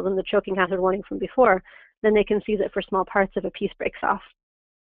small children, the choking hazard warning from before, then they can seize it for small parts if a piece breaks off.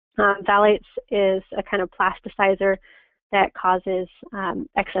 Phthalates is a kind of plasticizer that causes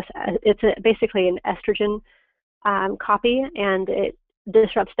excess. It's basically an estrogen copy, and it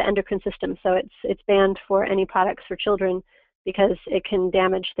disrupts the endocrine system. So it's banned for any products for children because it can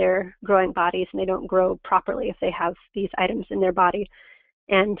damage their growing bodies, and they don't grow properly if they have these items in their body.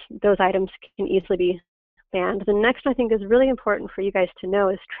 And those items can easily be banned. The next one I think is really important for you guys to know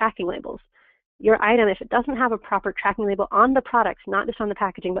is tracking labels. your item, if it doesn't have a proper tracking label on the product, not just on the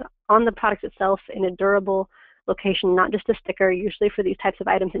packaging, but on the product itself in a durable location, not just a sticker, usually for these types of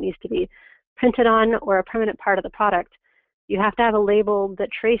items it needs to be printed on or a permanent part of the product. You have to have a label that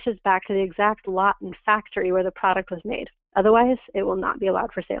traces back to the exact lot and factory where the product was made. Otherwise, it will not be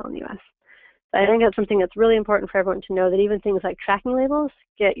allowed for sale in the US. So I think that's something that's really important for everyone to know, that even things like tracking labels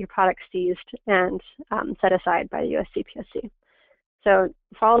get your product seized and set aside by the US CPSC. So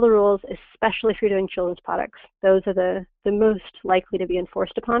follow the rules, especially if you're doing children's products. Those are the most likely to be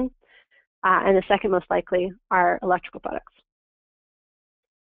enforced upon. And the second most likely are electrical products.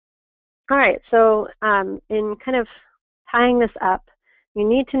 All right, so in kind of tying this up, you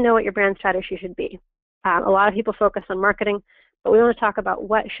need to know what your brand strategy should be. A lot of people focus on marketing, but we want to talk about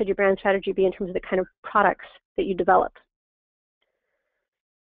what should your brand strategy be in terms of the kind of products that you develop.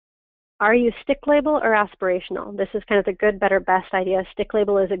 Are you stick label or aspirational? This is kind of the good, better, best idea. Stick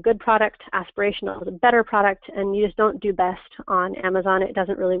label is a good product, aspirational is a better product, and you just don't do best on Amazon. It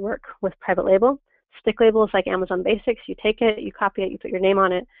doesn't really work with private label. Stick label is like Amazon Basics. You take it, you copy it, you put your name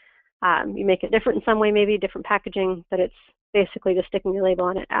on it. You make it different in some way, maybe different packaging, but it's basically just sticking your label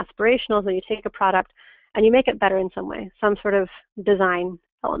on it. Aspirational is when you take a product and you make it better in some way, some sort of design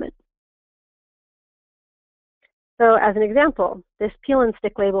element. So as an example, this peel and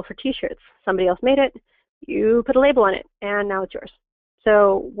stick label for t-shirts, somebody else made it, you put a label on it, and now it's yours.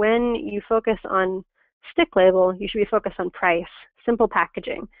 So when you focus on stick label, you should be focused on price, simple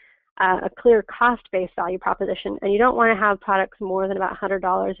packaging, a clear cost-based value proposition, and you don't want to have products more than about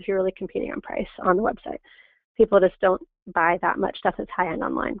 $100 if you're really competing on price on the website. People just don't buy that much stuff that's high-end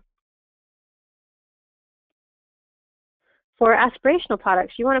online. For aspirational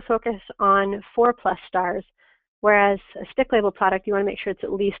products, you want to focus on 4+ stars, whereas a stick label product, you want to make sure it's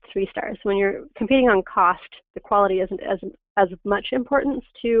at least 3 stars. When you're competing on cost, the quality isn't as much importance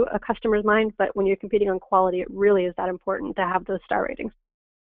to a customer's mind, but when you're competing on quality, it really is that important to have those star ratings.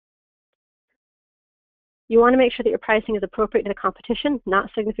 You want to make sure that your pricing is appropriate to the competition, not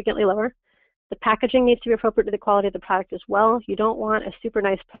significantly lower. The packaging needs to be appropriate to the quality of the product as well. You don't want a super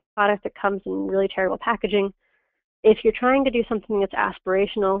nice product that comes in really terrible packaging. If you're trying to do something that's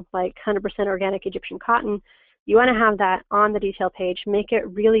aspirational, like 100% organic Egyptian cotton, you want to have that on the detail page. Make it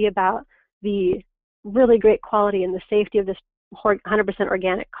really about the really great quality and the safety of this 100%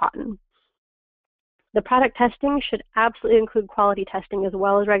 organic cotton. The product testing should absolutely include quality testing as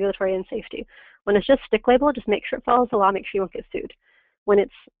well as regulatory and safety. When it's just stick label, just make sure it follows the law, make sure you won't get sued. When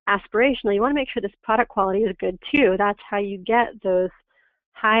it's aspirational, you want to make sure this product quality is good too. That's how you get those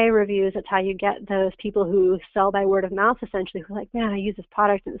high reviews. That's how you get those people who sell by word of mouth, essentially, who are like, man, I use this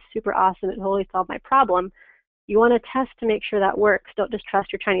product and it's super awesome. It totally solved my problem. You want to test to make sure that works. Don't just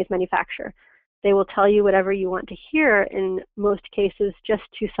trust your Chinese manufacturer. They will tell you whatever you want to hear in most cases just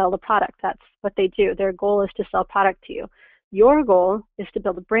to sell the product. That's what they do. Their goal is to sell product to you. Your goal is to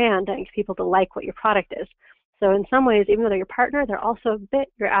build a brand and get people to like what your product is. So in some ways, even though they're your partner, they're also a bit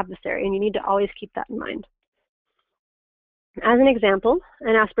your adversary, and you need to always keep that in mind. As an example,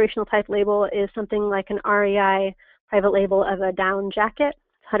 an aspirational type label is something like an REI private label of a down jacket,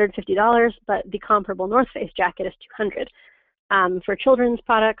 $150, but the comparable North Face jacket is $200. For children's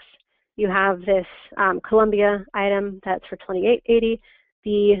products, you have this Columbia item that's for $28.80.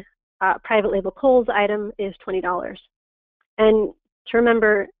 The private label Kohl's item is $20. And to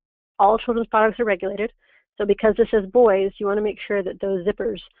remember, all children's products are regulated. So because this is boys, you want to make sure that those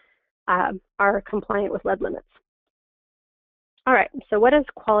zippers are compliant with lead limits. All right, so what is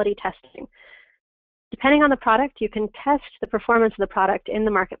quality testing? Depending on the product, you can test the performance of the product in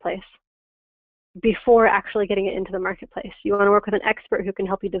the marketplace before actually getting it into the marketplace. You want to work with an expert who can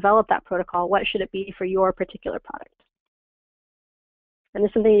help you develop that protocol. What should it be for your particular product? And this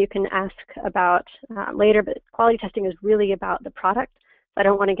is something you can ask about later, but quality testing is really about the product. So I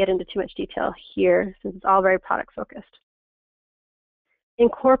don't want to get into too much detail here since it's all very product focused.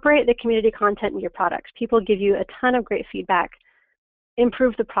 Incorporate the community content in your products. People give you a ton of great feedback.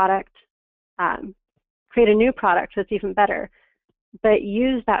 Improve the product. Create a new product that's even better. But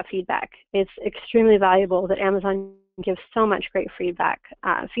use that feedback. It's extremely valuable that Amazon gives so much great feedback,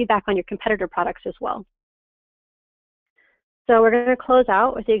 feedback on your competitor products as well. So we're going to close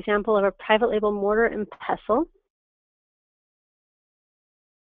out with the example of a private label mortar and pestle.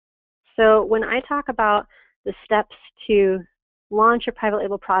 So when I talk about the steps to launch a private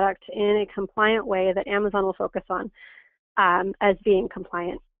label product in a compliant way that Amazon will focus on as being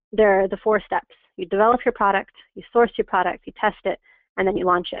compliant, there are the 4 steps. You develop your product, you source your product, you test it, and then you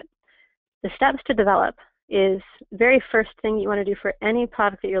launch it. The steps to develop is the very first thing you want to do for any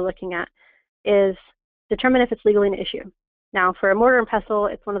product that you're looking at is determine if it's legally an issue. Now, for a mortar and pestle,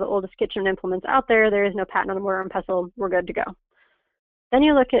 it's one of the oldest kitchen implements out there. There is no patent on a mortar and pestle. We're good to go. Then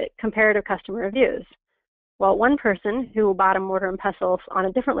you look at comparative customer reviews. Well, one person who bought a mortar and pestle on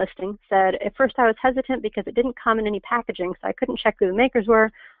a different listing said, at first I was hesitant because it didn't come in any packaging, so I couldn't check who the makers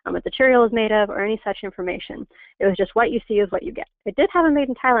were, what the material is made of, or any such information. It was just what you see is what you get. It did have a Made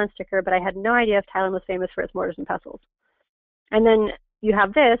in Thailand sticker, but I had no idea if Thailand was famous for its mortars and pestles. And then you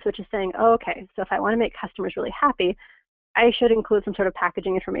have this, which is saying, oh, okay, so if I want to make customers really happy, I should include some sort of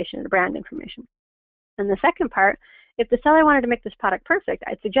packaging information and brand information. And the second part, if the seller wanted to make this product perfect,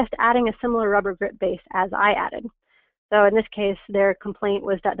 I'd suggest adding a similar rubber grip base as I added. So in this case, their complaint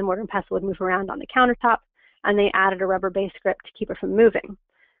was that the mortar and pestle would move around on the countertop, and they added a rubber base grip to keep it from moving.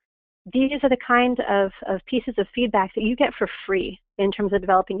 These are the kinds of pieces of feedback that you get for free in terms of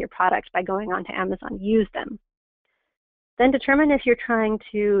developing your product by going onto Amazon. Use them. Then determine if you're trying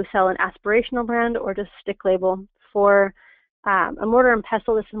to sell an aspirational brand or just stick label. For a mortar and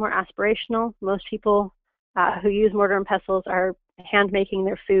pestle, this is more aspirational. Most people who use mortar and pestles are hand making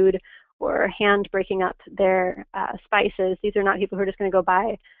their food or hand breaking up their spices. These are not people who are just going to go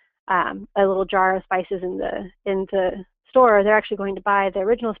buy a little jar of spices in the store. They're actually going to buy the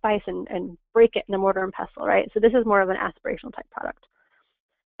original spice and break it in a mortar and pestle, right? So this is more of an aspirational type product.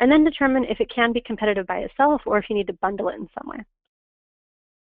 And then determine if it can be competitive by itself or if you need to bundle it in some way.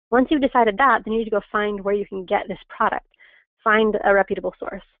 Once you've decided that, then you need to go find where you can get this product. Find a reputable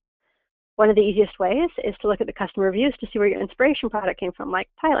source. One of the easiest ways is to look at the customer reviews to see where your inspiration product came from, like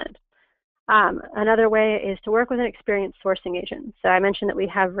Thailand. Another way is to work with an experienced sourcing agent. So I mentioned that we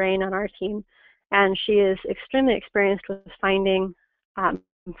have Rain on our team, and she is extremely experienced with finding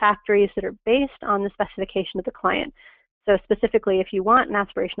factories that are based on the specification of the client. So specifically, if you want an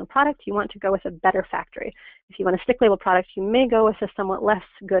aspirational product, you want to go with a better factory. If you want a stick label product, you may go with a somewhat less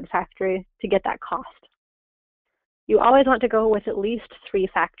good factory to get that cost. You always want to go with at least 3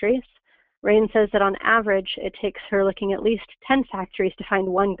 factories. Rain says that on average, it takes her looking at least 10 factories to find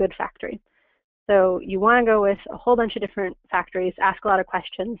one good factory. So you want to go with a whole bunch of different factories, ask a lot of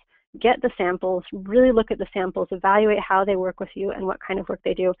questions, get the samples, really look at the samples, evaluate how they work with you and what kind of work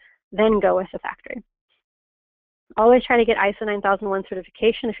they do, then go with the factory. Always try to get ISO 9001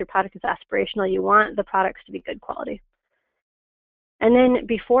 certification. If your product is aspirational, you want the products to be good quality. And then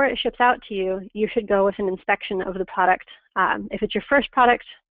before it ships out to you, you should go with an inspection of the product. If it's your first product,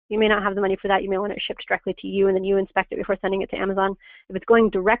 you may not have the money for that. You may want it shipped directly to you, and then you inspect it before sending it to Amazon. If it's going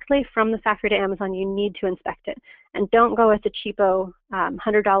directly from the factory to Amazon, you need to inspect it. And don't go with the cheapo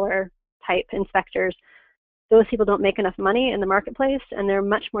 $100 type inspectors. Those people don't make enough money in the marketplace, and they're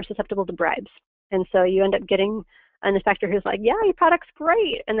much more susceptible to bribes. And so you end up getting an inspector who's like, yeah, your product's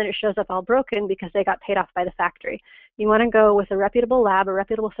great, and then it shows up all broken because they got paid off by the factory. You want to go with a reputable lab, a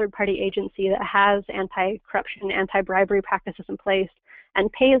reputable third-party agency that has anti-corruption, anti-bribery practices in place and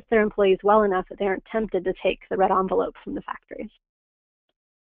pays their employees well enough that they aren't tempted to take the red envelope from the factories.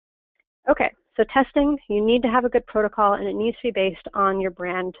 Okay, so testing, you need to have a good protocol, and it needs to be based on your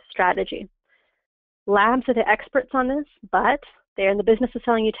brand strategy. Labs are the experts on this, but they're in the business of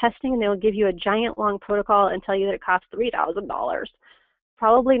selling you testing, and they'll give you a giant long protocol and tell you that it costs $3,000.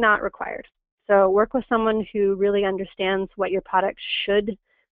 Probably not required. So work with someone who really understands what your product should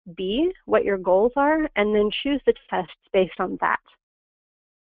be, what your goals are, and then choose the tests based on that.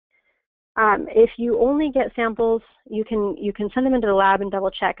 If you only get samples, you can send them into the lab and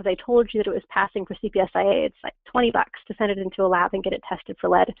double check, because I told you that it was passing for CPSIA. It's like $20 to send it into a lab and get it tested for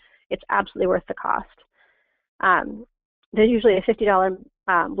lead. It's absolutely worth the cost. There's usually a $50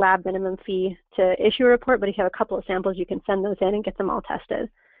 lab minimum fee to issue a report, but if you have a couple of samples, you can send those in and get them all tested.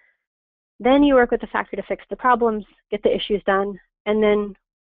 Then you work with the factory to fix the problems, get the issues done, and then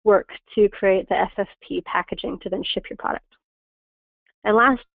work to create the FFP packaging to then ship your product. And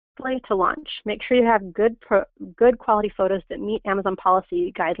lastly, to launch, make sure you have good quality photos that meet Amazon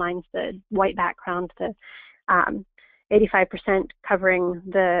policy guidelines, the white background, the 85% covering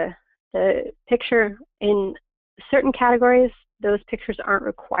the picture. In certain categories, those pictures aren't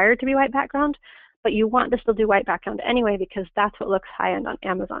required to be white background, but you want to still do white background anyway because that's what looks high-end on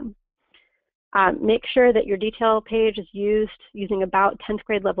Amazon. Make sure that your detail page is used using about 10th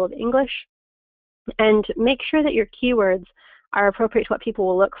grade level of English, and make sure that your keywords are appropriate to what people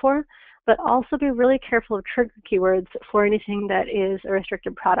will look for, but also be really careful of trigger keywords for anything that is a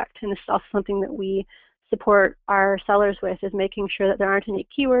restricted product. And this is also something that we support our sellers with, is making sure that there aren't any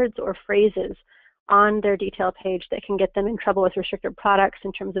keywords or phrases on their detail page that can get them in trouble with restricted products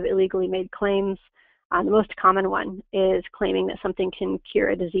in terms of illegally made claims. The most common one is claiming that something can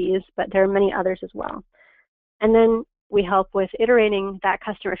cure a disease, but there are many others as well. And then we help with iterating that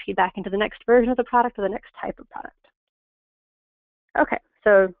customer feedback into the next version of the product or the next type of product. Okay,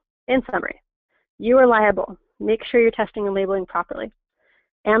 so in summary, you are liable. Make sure you're testing and labeling properly.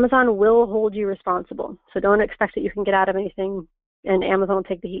 Amazon will hold you responsible, so don't expect that you can get out of anything and Amazon will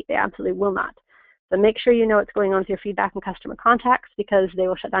take the heat. They absolutely will not. But make sure you know what's going on with your feedback and customer contacts, because they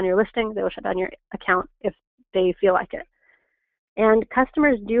will shut down your listing, they will shut down your account if they feel like it. And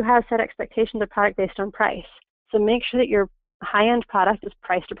customers do have set expectations of product based on price. So make sure that your high-end product is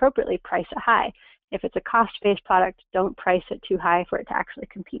priced appropriately, price it high. If it's a cost-based product, don't price it too high for it to actually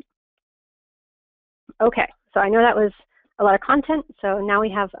compete. Okay, so I know that was a lot of content, so now we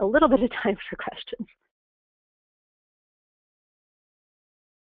have a little bit of time for questions.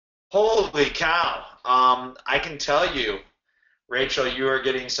 Holy cow. I can tell you, Rachel, you are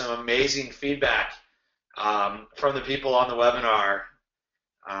getting some amazing feedback from the people on the webinar,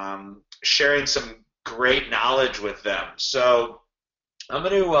 sharing some great knowledge with them. So I'm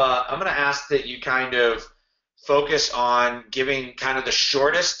going to ask that you kind of focus on giving kind of the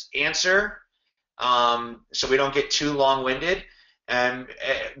shortest answer, so we don't get too long-winded. And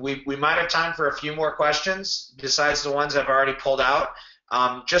we might have time for a few more questions besides the ones I've already pulled out.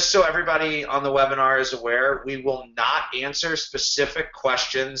 Just so everybody on the webinar is aware, we will not answer specific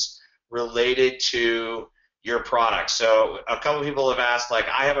questions related to your product. So a couple people have asked, like,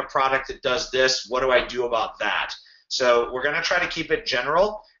 I have a product that does this, what do I do about that? So we're going to try to keep it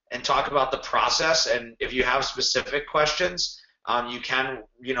general and talk about the process, and if you have specific questions, you can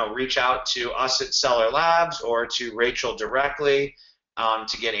reach out to us at Seller Labs or to Rachel directly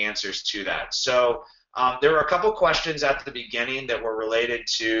to get answers to that. So there were a couple questions at the beginning that were related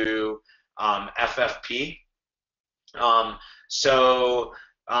to FFP. The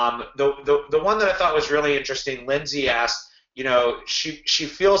one that I thought was really interesting, Lindsay asked, she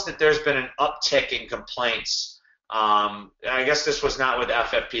feels that there's been an uptick in complaints. I guess this was not with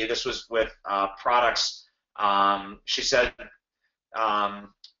FFP, this was with products. She said,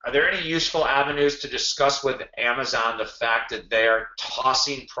 are there any useful avenues to discuss with Amazon the fact that they are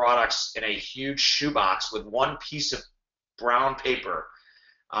tossing products in a huge shoebox with one piece of brown paper?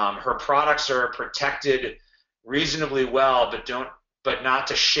 Her products are protected reasonably well, but not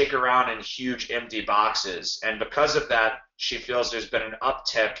to shake around in huge empty boxes. And because of that, she feels there's been an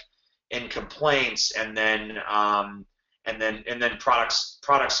uptick in complaints and then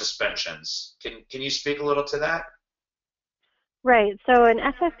product suspensions. Can you speak a little to that? Right, so an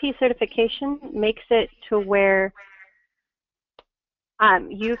FFP certification makes it to where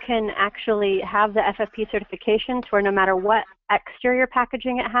you can actually have the FFP certification to where no matter what exterior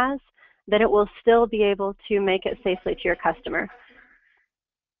packaging it has, then it will still be able to make it safely to your customer.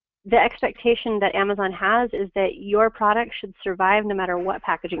 The expectation that Amazon has is that your product should survive no matter what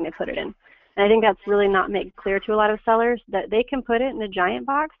packaging they put it in. And I think that's really not made clear to a lot of sellers, that they can put it in a giant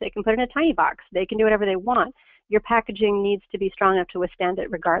box, they can put it in a tiny box, they can do whatever they want. Your packaging needs to be strong enough to withstand it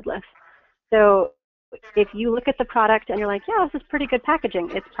regardless. So if you look at the product and you're like, yeah, this is pretty good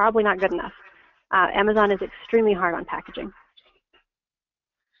packaging, it's probably not good enough. Amazon is extremely hard on packaging.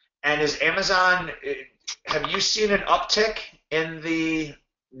 And is Amazon, have you seen an uptick in the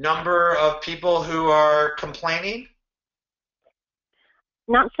number of people who are complaining?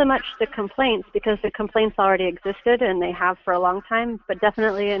 Not so much the complaints, because the complaints already existed and they have for a long time, but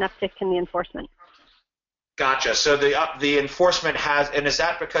definitely an uptick in the enforcement. Gotcha. So the enforcement has, and is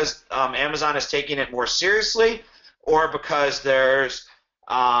that because Amazon is taking it more seriously, or because there's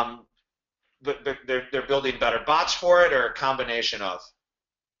they're building better bots for it, or a combination of?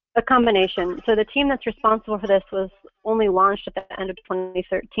 A combination. So the team that's responsible for this was only launched at the end of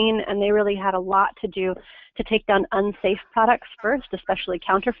 2013, and they really had a lot to do to take down unsafe products first, especially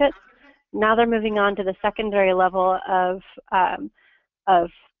counterfeits. Now they're moving on to the secondary level of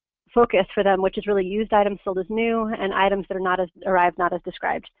focus for them, which is really used items sold as new and items that are not as arrived, not as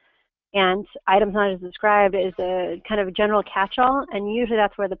described. And items not as described is a kind of a general catch-all, and usually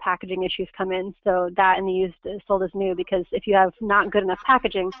that's where the packaging issues come in. So that and the used sold as new, because if you have not good enough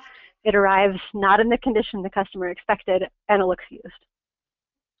packaging, it arrives not in the condition the customer expected, and it looks used.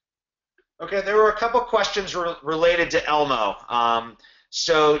 Okay, there were a couple questions related to Elmo.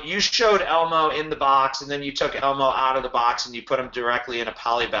 So you showed Elmo in the box, and then you took Elmo out of the box and you put him directly in a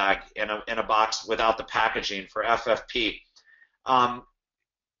poly bag in a box without the packaging for FFP.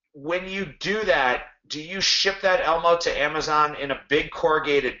 When you do that, do you ship that Elmo to Amazon in a big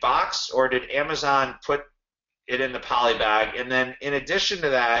corrugated box, or did Amazon put it in the poly bag? And then in addition to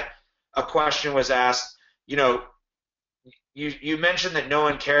that, a question was asked, you mentioned that no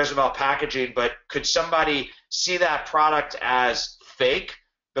one cares about packaging, but could somebody see that product as fake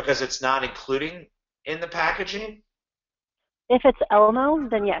because it's not including in the packaging? If it's Elmo,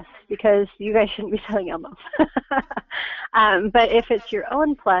 then yes, because you guys shouldn't be selling Elmo. But if it's your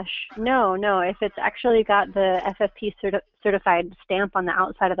own plush, no, no. If it's actually got the FFP certified stamp on the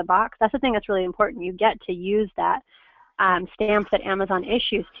outside of the box, that's the thing that's really important. You get to use that stamp that Amazon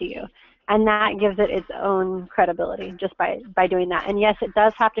issues to you, and that gives it its own credibility just by doing that. And yes, it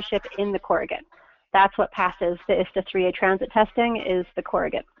does have to ship in the corrugate. That's what passes the ISTA 3A transit testing, is the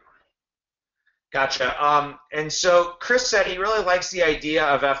corrugate. Gotcha. And so Chris said he really likes the idea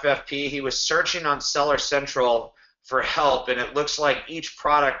of FFP. He was searching on Seller Central for help, and it looks like each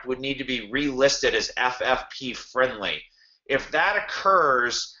product would need to be relisted as FFP friendly. If that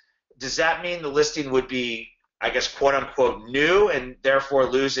occurs, does that mean the listing would be, I guess, quote unquote, new and therefore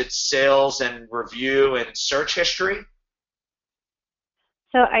lose its sales and review and search history?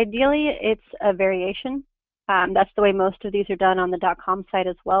 So ideally, it's a variation. That's the way most of these are done on the .com site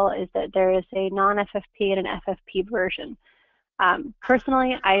as well, is that there is a non-FFP and an FFP version.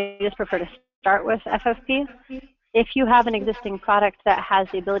 Personally, I just prefer to start with FFP. If you have an existing product that has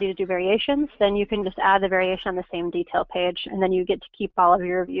the ability to do variations, then you can just add the variation on the same detail page, and then you get to keep all of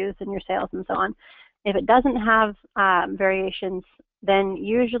your reviews and your sales and so on. If it doesn't have variations, then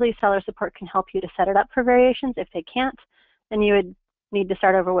usually seller support can help you to set it up for variations. If they can't, then you would need to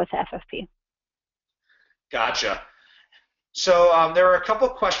start over with FFP. Gotcha. So there were a couple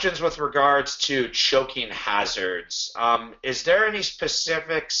questions with regards to choking hazards. Is there any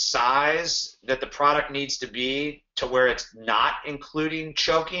specific size that the product needs to be to where it's not including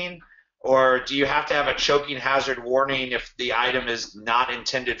choking? Or do you have to have a choking hazard warning if the item is not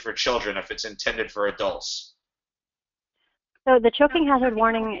intended for children, if it's intended for adults? So the choking hazard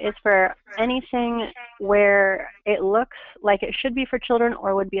warning is for anything where it looks like it should be for children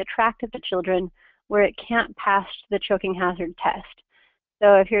or would be attractive to children, where it can't pass the choking hazard test.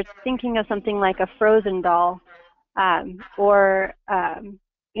 So if you're thinking of something like a Frozen doll or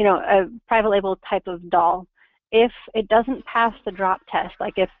a private label type of doll, if it doesn't pass the drop test,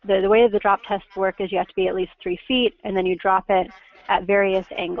 like if the way the drop tests work is you have to be at least 3 feet and then you drop it at various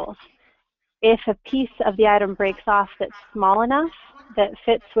angles. If a piece of the item breaks off that's small enough that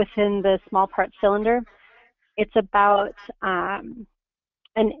fits within the small part cylinder, it's about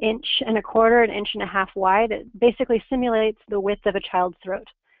an inch and a quarter, an inch and a half wide. It basically simulates the width of a child's throat.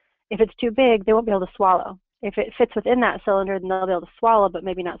 If it's too big, they won't be able to swallow. If it fits within that cylinder, then they'll be able to swallow, but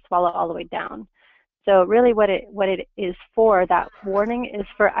maybe not swallow all the way down. So really what it is for, that warning, is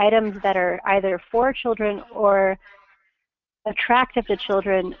for items that are either for children or attractive to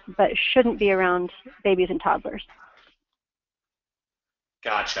children, but shouldn't be around babies and toddlers.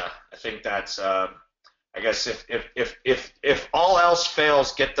 Gotcha. I think that's I guess if all else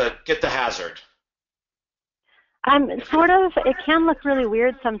fails, get the hazard. Sort of. It can look really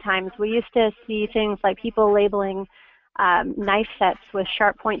weird sometimes. We used to see things like people labeling knife sets with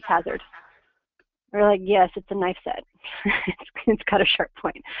sharp points hazard. We're like, yes, it's a knife set. It's got a sharp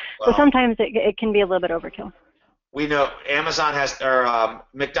point. Well, so sometimes it can be a little bit overkill. We know Amazon has, or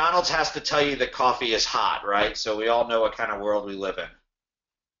McDonald's has to tell you that coffee is hot, right? So we all know what kind of world we live in.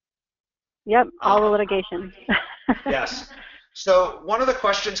 Yep, all the litigation. Yes. So one of the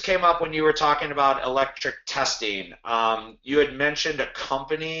questions came up when you were talking about electric testing. You had mentioned a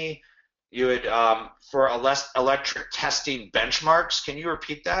company you had for electric testing benchmarks. Can you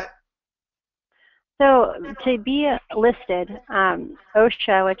repeat that? So to be listed,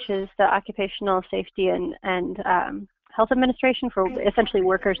 OSHA, which is the Occupational Safety and Health Administration for essentially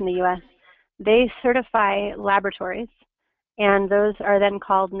workers in the U.S., they certify laboratories, and those are then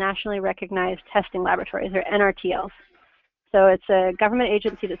called Nationally Recognized Testing Laboratories, or NRTLs. So it's a government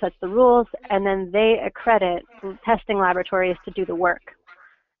agency that sets the rules, and then they accredit testing laboratories to do the work.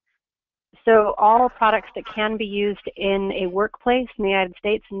 So all products that can be used in a workplace in the United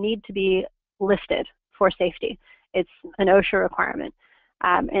States need to be listed for safety. It's an OSHA requirement.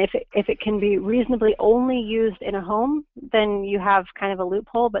 And if it can be reasonably only used in a home, then you have kind of a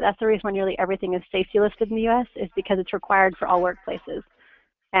loophole, but that's the reason why nearly everything is safety listed in the U.S. is because it's required for all workplaces.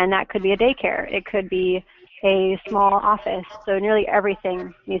 And that could be a daycare. It could be a small office. So nearly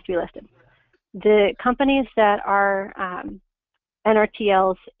everything needs to be listed. The companies that are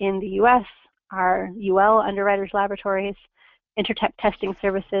NRTLs in the U.S. are UL, Underwriters Laboratories, Intertech Testing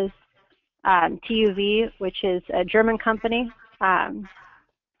Services, TUV, which is a German company,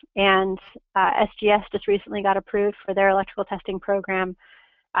 and SGS just recently got approved for their electrical testing program.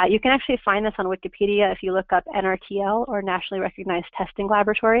 You can actually find this on Wikipedia if you look up NRTL, or Nationally Recognized Testing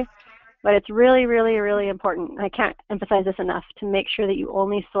Laboratory. But it's really, really, really important, and I can't emphasize this enough, to make sure that you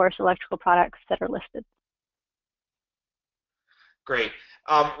only source electrical products that are listed. Great.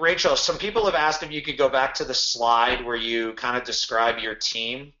 Rachel, some people have asked if you could go back to the slide where you kind of describe your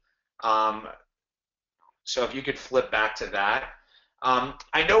team. Um, so if you could flip back to that.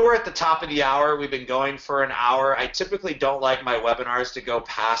 I know we're at the top of the hour. We've been going for an hour. I typically don't like my webinars to go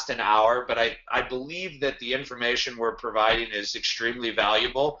past an hour, but I believe that the information we're providing is extremely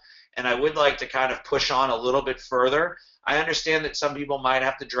valuable, and I would like to kind of push on a little bit further. I understand that some people might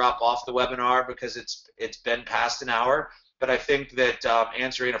have to drop off the webinar because it's been past an hour, but I think that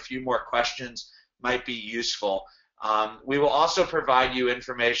answering a few more questions might be useful. We will also provide you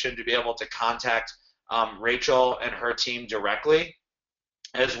information to be able to contact Rachel and her team directly,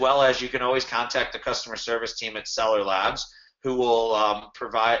 as well as you can always contact the customer service team at Seller Labs, who will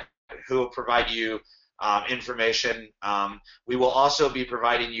provide you information. We will also be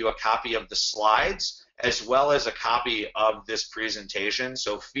providing you a copy of the slides as well as a copy of this presentation.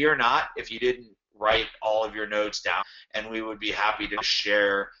 So fear not if you didn't write all of your notes down, and we would be happy to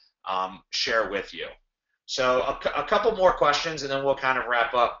share with you. So a couple more questions, and then we'll kind of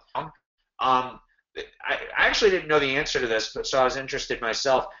wrap up. I actually didn't know the answer to this, but so I was interested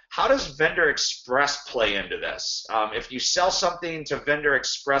myself. How does Vendor Express play into this? If you sell something to Vendor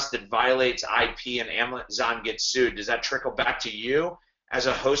Express that violates IP and Amazon gets sued, does that trickle back to you as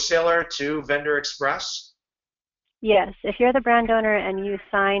a wholesaler to Vendor Express? Yes, if you're the brand owner and you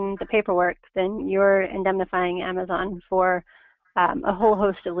sign the paperwork, then you're indemnifying Amazon for a whole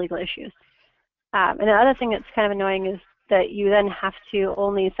host of legal issues. And the other thing that's kind of annoying is that you then have to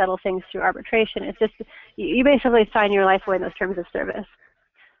only settle things through arbitration. It's just, you basically sign your life away in those terms of service.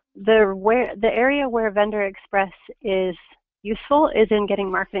 The area where Vendor Express is useful is in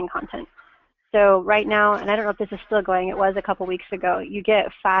getting marketing content. So right now, and I don't know if this is still going, it was a couple weeks ago, you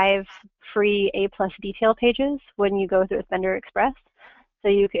get 5 free A+ detail pages when you go through Vendor Express. So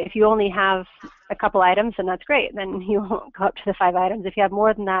if you only have a couple items, then that's great. Then you won't go up to the 5 items. If you have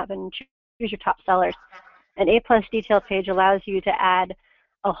more than that, then choose your top sellers. An A+ detail page allows you to add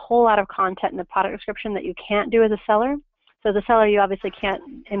a whole lot of content in the product description that you can't do as a seller. So as a seller, you obviously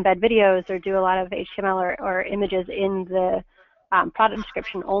can't embed videos or do a lot of HTML or images in the product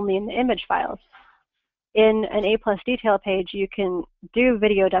description, only in the image files. In an A+ detail page, you can do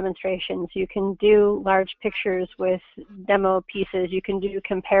video demonstrations, you can do large pictures with demo pieces, you can do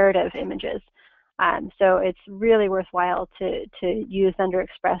comparative images. So it's really worthwhile to use Vendor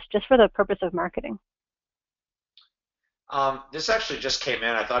Express just for the purpose of marketing. This actually just came in.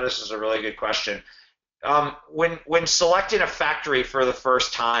 I thought this was a really good question. When selecting a factory for the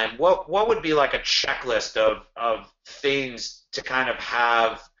first time, what would be like a checklist of things to kind of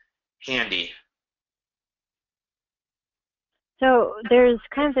have handy? So there's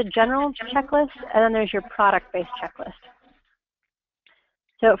kind of the general checklist, and then there's your product-based checklist.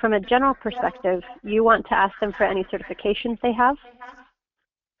 So from a general perspective, you want to ask them for any certifications they have.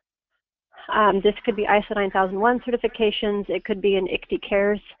 This could be ISO 9001 certifications. It could be an ICTY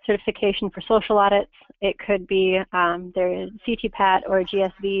Cares certification for social audits. It could be their CTPAT or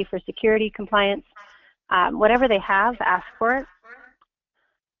GSV for security compliance. Whatever they have, ask for it.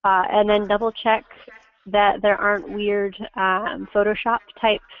 And then double check that there aren't weird Photoshop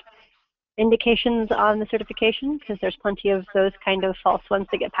type indications on the certification, because there's plenty of those kind of false ones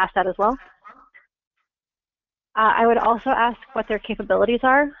that get passed out as well. I would also ask what their capabilities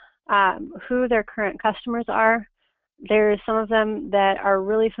are, who their current customers are. There's some of them that are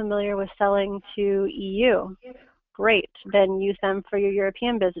really familiar with selling to EU. Great, then use them for your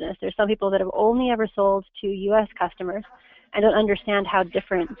European business. There's some people that have only ever sold to US customers and don't understand how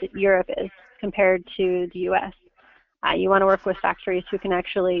different Europe is compared to the US. You want to work with factories who can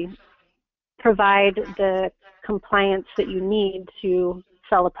actually provide the compliance that you need to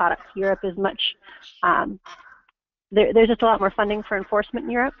sell a product. Europe is much, there's just a lot more funding for enforcement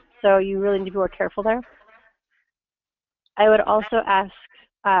in Europe, so you really need to be more careful there. I would also ask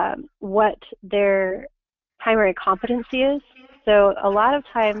what their primary competency is. So a lot of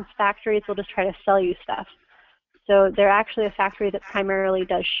times factories will just try to sell you stuff. So they're actually a factory that primarily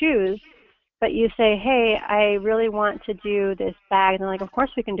does shoes, but you say, hey, I really want to do this bag, and they're like, of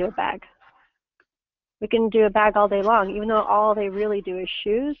course we can do a bag. We can do a bag all day long, even though all they really do is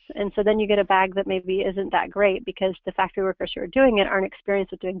shoes. And so then you get a bag that maybe isn't that great because the factory workers who are doing it aren't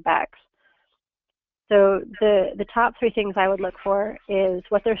experienced with doing bags. So the top 3 things I would look for is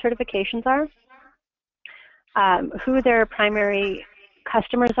what their certifications are, who their primary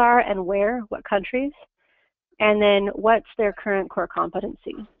customers are and where, what countries, and then what's their current core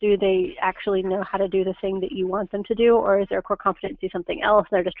competency. Do they actually know how to do the thing that you want them to do, or is their core competency something else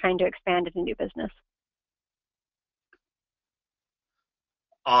and they're just trying to expand into new business?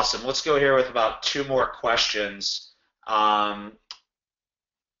 Awesome. Let's go here with about 2 more questions.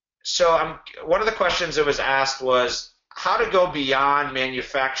 So one of the questions that was asked was how to go beyond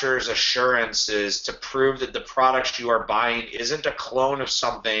manufacturers' assurances to prove that the products you are buying isn't a clone of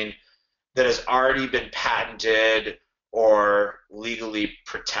something that has already been patented or legally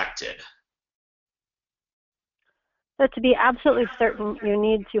protected. So to be absolutely certain, you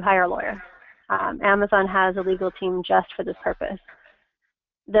need to hire a lawyer. Amazon has a legal team just for this purpose.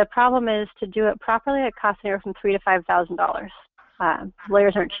 The problem is to do it properly, it costs anywhere from $3,000 to $5,000.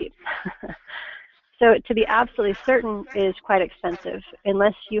 Lawyers aren't cheap. So to be absolutely certain is quite expensive.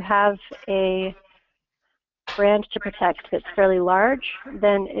 Unless you have a brand to protect that's fairly large,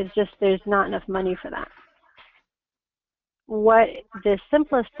 then it's just there's not enough money for that. What the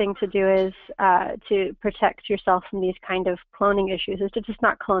simplest thing to do is to protect yourself from these kind of cloning issues is to just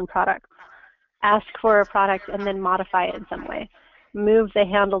not clone products. Ask for a product and then modify it in some way. Move the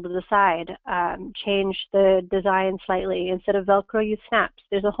handle to the side, change the design slightly. Instead of Velcro, use snaps.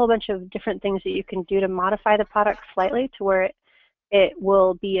 There's a whole bunch of different things that you can do to modify the product slightly to where it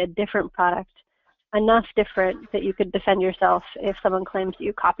will be a different product, enough different that you could defend yourself if someone claims that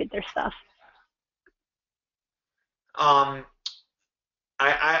you copied their stuff. Um,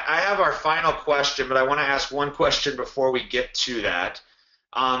 I have our final question, but I want to ask one question before we get to that.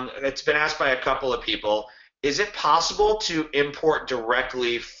 It's been asked by a couple of people. Is it possible to import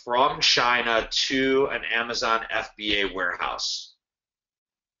directly from China to an Amazon FBA warehouse?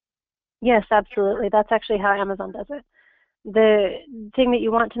 Yes, absolutely. That's actually how Amazon does it. The thing that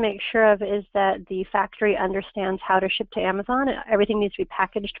you want to make sure of is that the factory understands how to ship to Amazon. Everything needs to be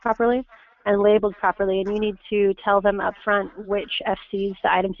packaged properly and labeled properly, and you need to tell them up front which FCs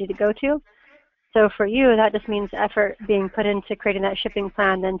the items need to go to. So for you, that just means effort being put into creating that shipping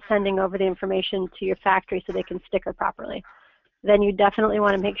plan, then sending over the information to your factory so they can sticker properly. Then you definitely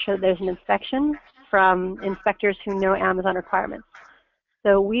want to make sure there's an inspection from inspectors who know Amazon requirements.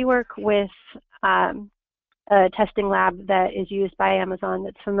 So we work with a testing lab that is used by Amazon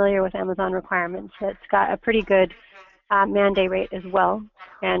that's familiar with Amazon requirements. It's got a pretty good mandate rate as well,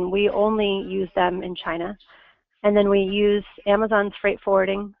 and we only use them in China. And then we use Amazon's freight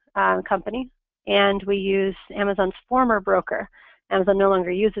forwarding company, and we use Amazon's former broker. Amazon no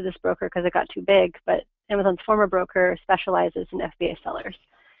longer uses this broker because it got too big, but Amazon's former broker specializes in FBA sellers.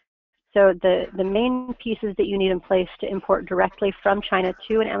 So the main pieces that you need in place to import directly from China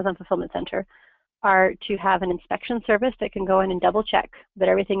to an Amazon fulfillment center are to have an inspection service that can go in and double check that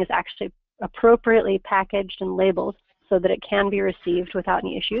everything is actually appropriately packaged and labeled so that it can be received without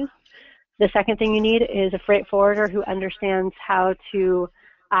any issues. The second thing you need is a freight forwarder who understands how to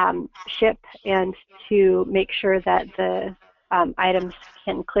ship and to make sure that the items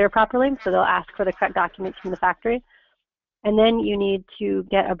can clear properly, so they'll ask for the correct documents from the factory. And then you need to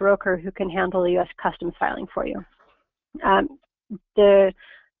get a broker who can handle the U.S. customs filing for you. The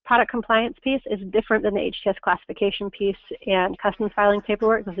product compliance piece is different than the HTS classification piece and customs filing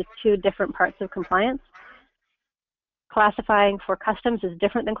paperwork. Those are two different parts of compliance. Classifying for customs is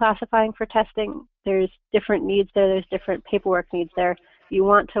different than classifying for testing. There's different needs there. There's different paperwork needs there. You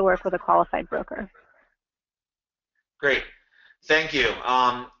want to work with a qualified broker. Great. Thank you.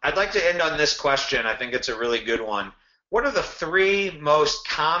 I'd like to end on this question. I think it's a really good one. What are the three most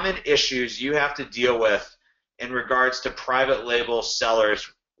common issues you have to deal with in regards to private label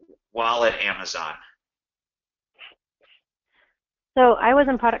sellers while at Amazon? So I was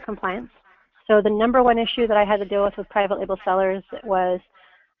in product compliance. So the number one issue that I had to deal with private label sellers was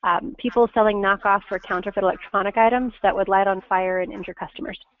people selling knockoff or counterfeit electronic items that would light on fire and injure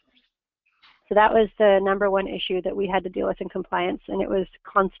customers. So that was the number one issue that we had to deal with in compliance, and it was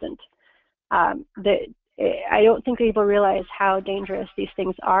constant. I don't think people realize how dangerous these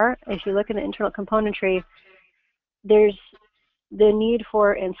things are. If you look in the internal componentry, there's the need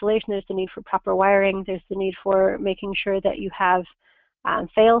for insulation, there's the need for proper wiring, there's the need for making sure that you have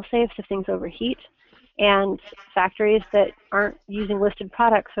fail-safes if things overheat, and factories that aren't using listed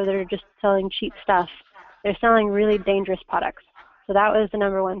products or that are just selling cheap stuff, they're selling really dangerous products. So that was the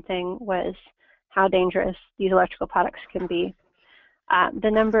number one thing, was how dangerous these electrical products can be. The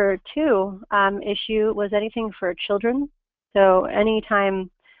number two issue was anything for children. So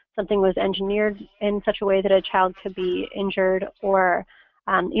anytime something was engineered in such a way that a child could be injured, or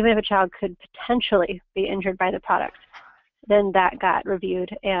even if a child could potentially be injured by the product, then that got reviewed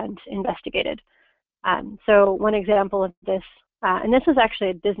and investigated. So one example of this, and this is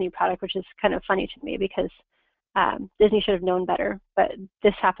actually a Disney product, which is kind of funny to me because Disney should have known better, but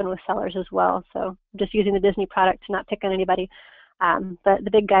this happened with sellers as well. So I'm just using the Disney product to not pick on anybody. But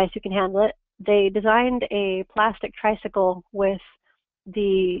the big guys who can handle it, they designed a plastic tricycle with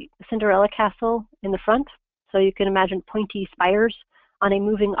the Cinderella castle in the front. So you can imagine pointy spires on a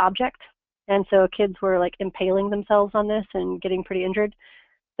moving object. And so kids were like impaling themselves on this and getting pretty injured.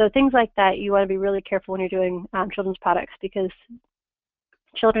 So things like that, you want to be really careful when you're doing children's products, because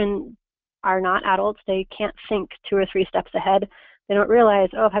children are not adults. They can't think 2 or 3 steps ahead. They don't realize,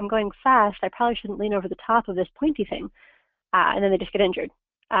 oh, if I'm going fast, I probably shouldn't lean over the top of this pointy thing. And then they just get injured.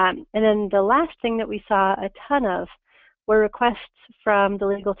 And then the last thing that we saw a ton of were requests from the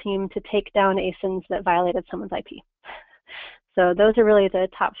legal team to take down ASINs that violated someone's IP. So those are really the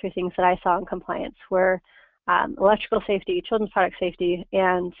top 3 things that I saw in compliance were electrical safety, children's product safety,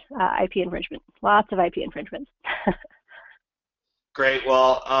 and IP infringement. Lots of IP infringements. Great.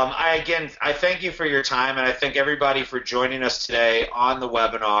 Well, I thank you for your time, and I thank everybody for joining us today on the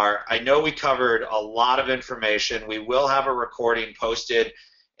webinar. I know we covered a lot of information. We will have a recording posted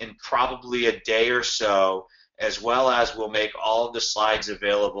in probably a day or so, as well as we'll make all of the slides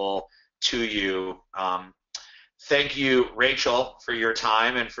available to you. Thank you, Rachel, for your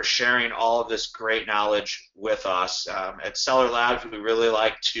time and for sharing all of this great knowledge with us. At Seller Labs, we really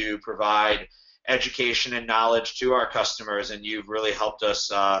like to provide education and knowledge to our customers, and you've really helped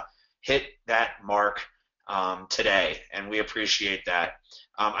us hit that mark today, and we appreciate that.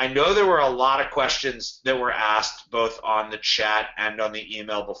 I know there were a lot of questions that were asked both on the chat and on the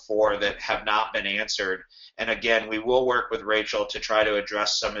email before that have not been answered, and again, we will work with Rachel to try to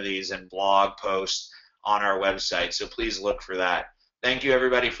address some of these in blog posts on our website, so please look for that. Thank you,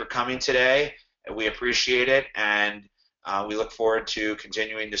 everybody, for coming today. We appreciate it, and we look forward to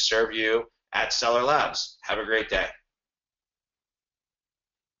continuing to serve you at Seller Labs. Have a great day.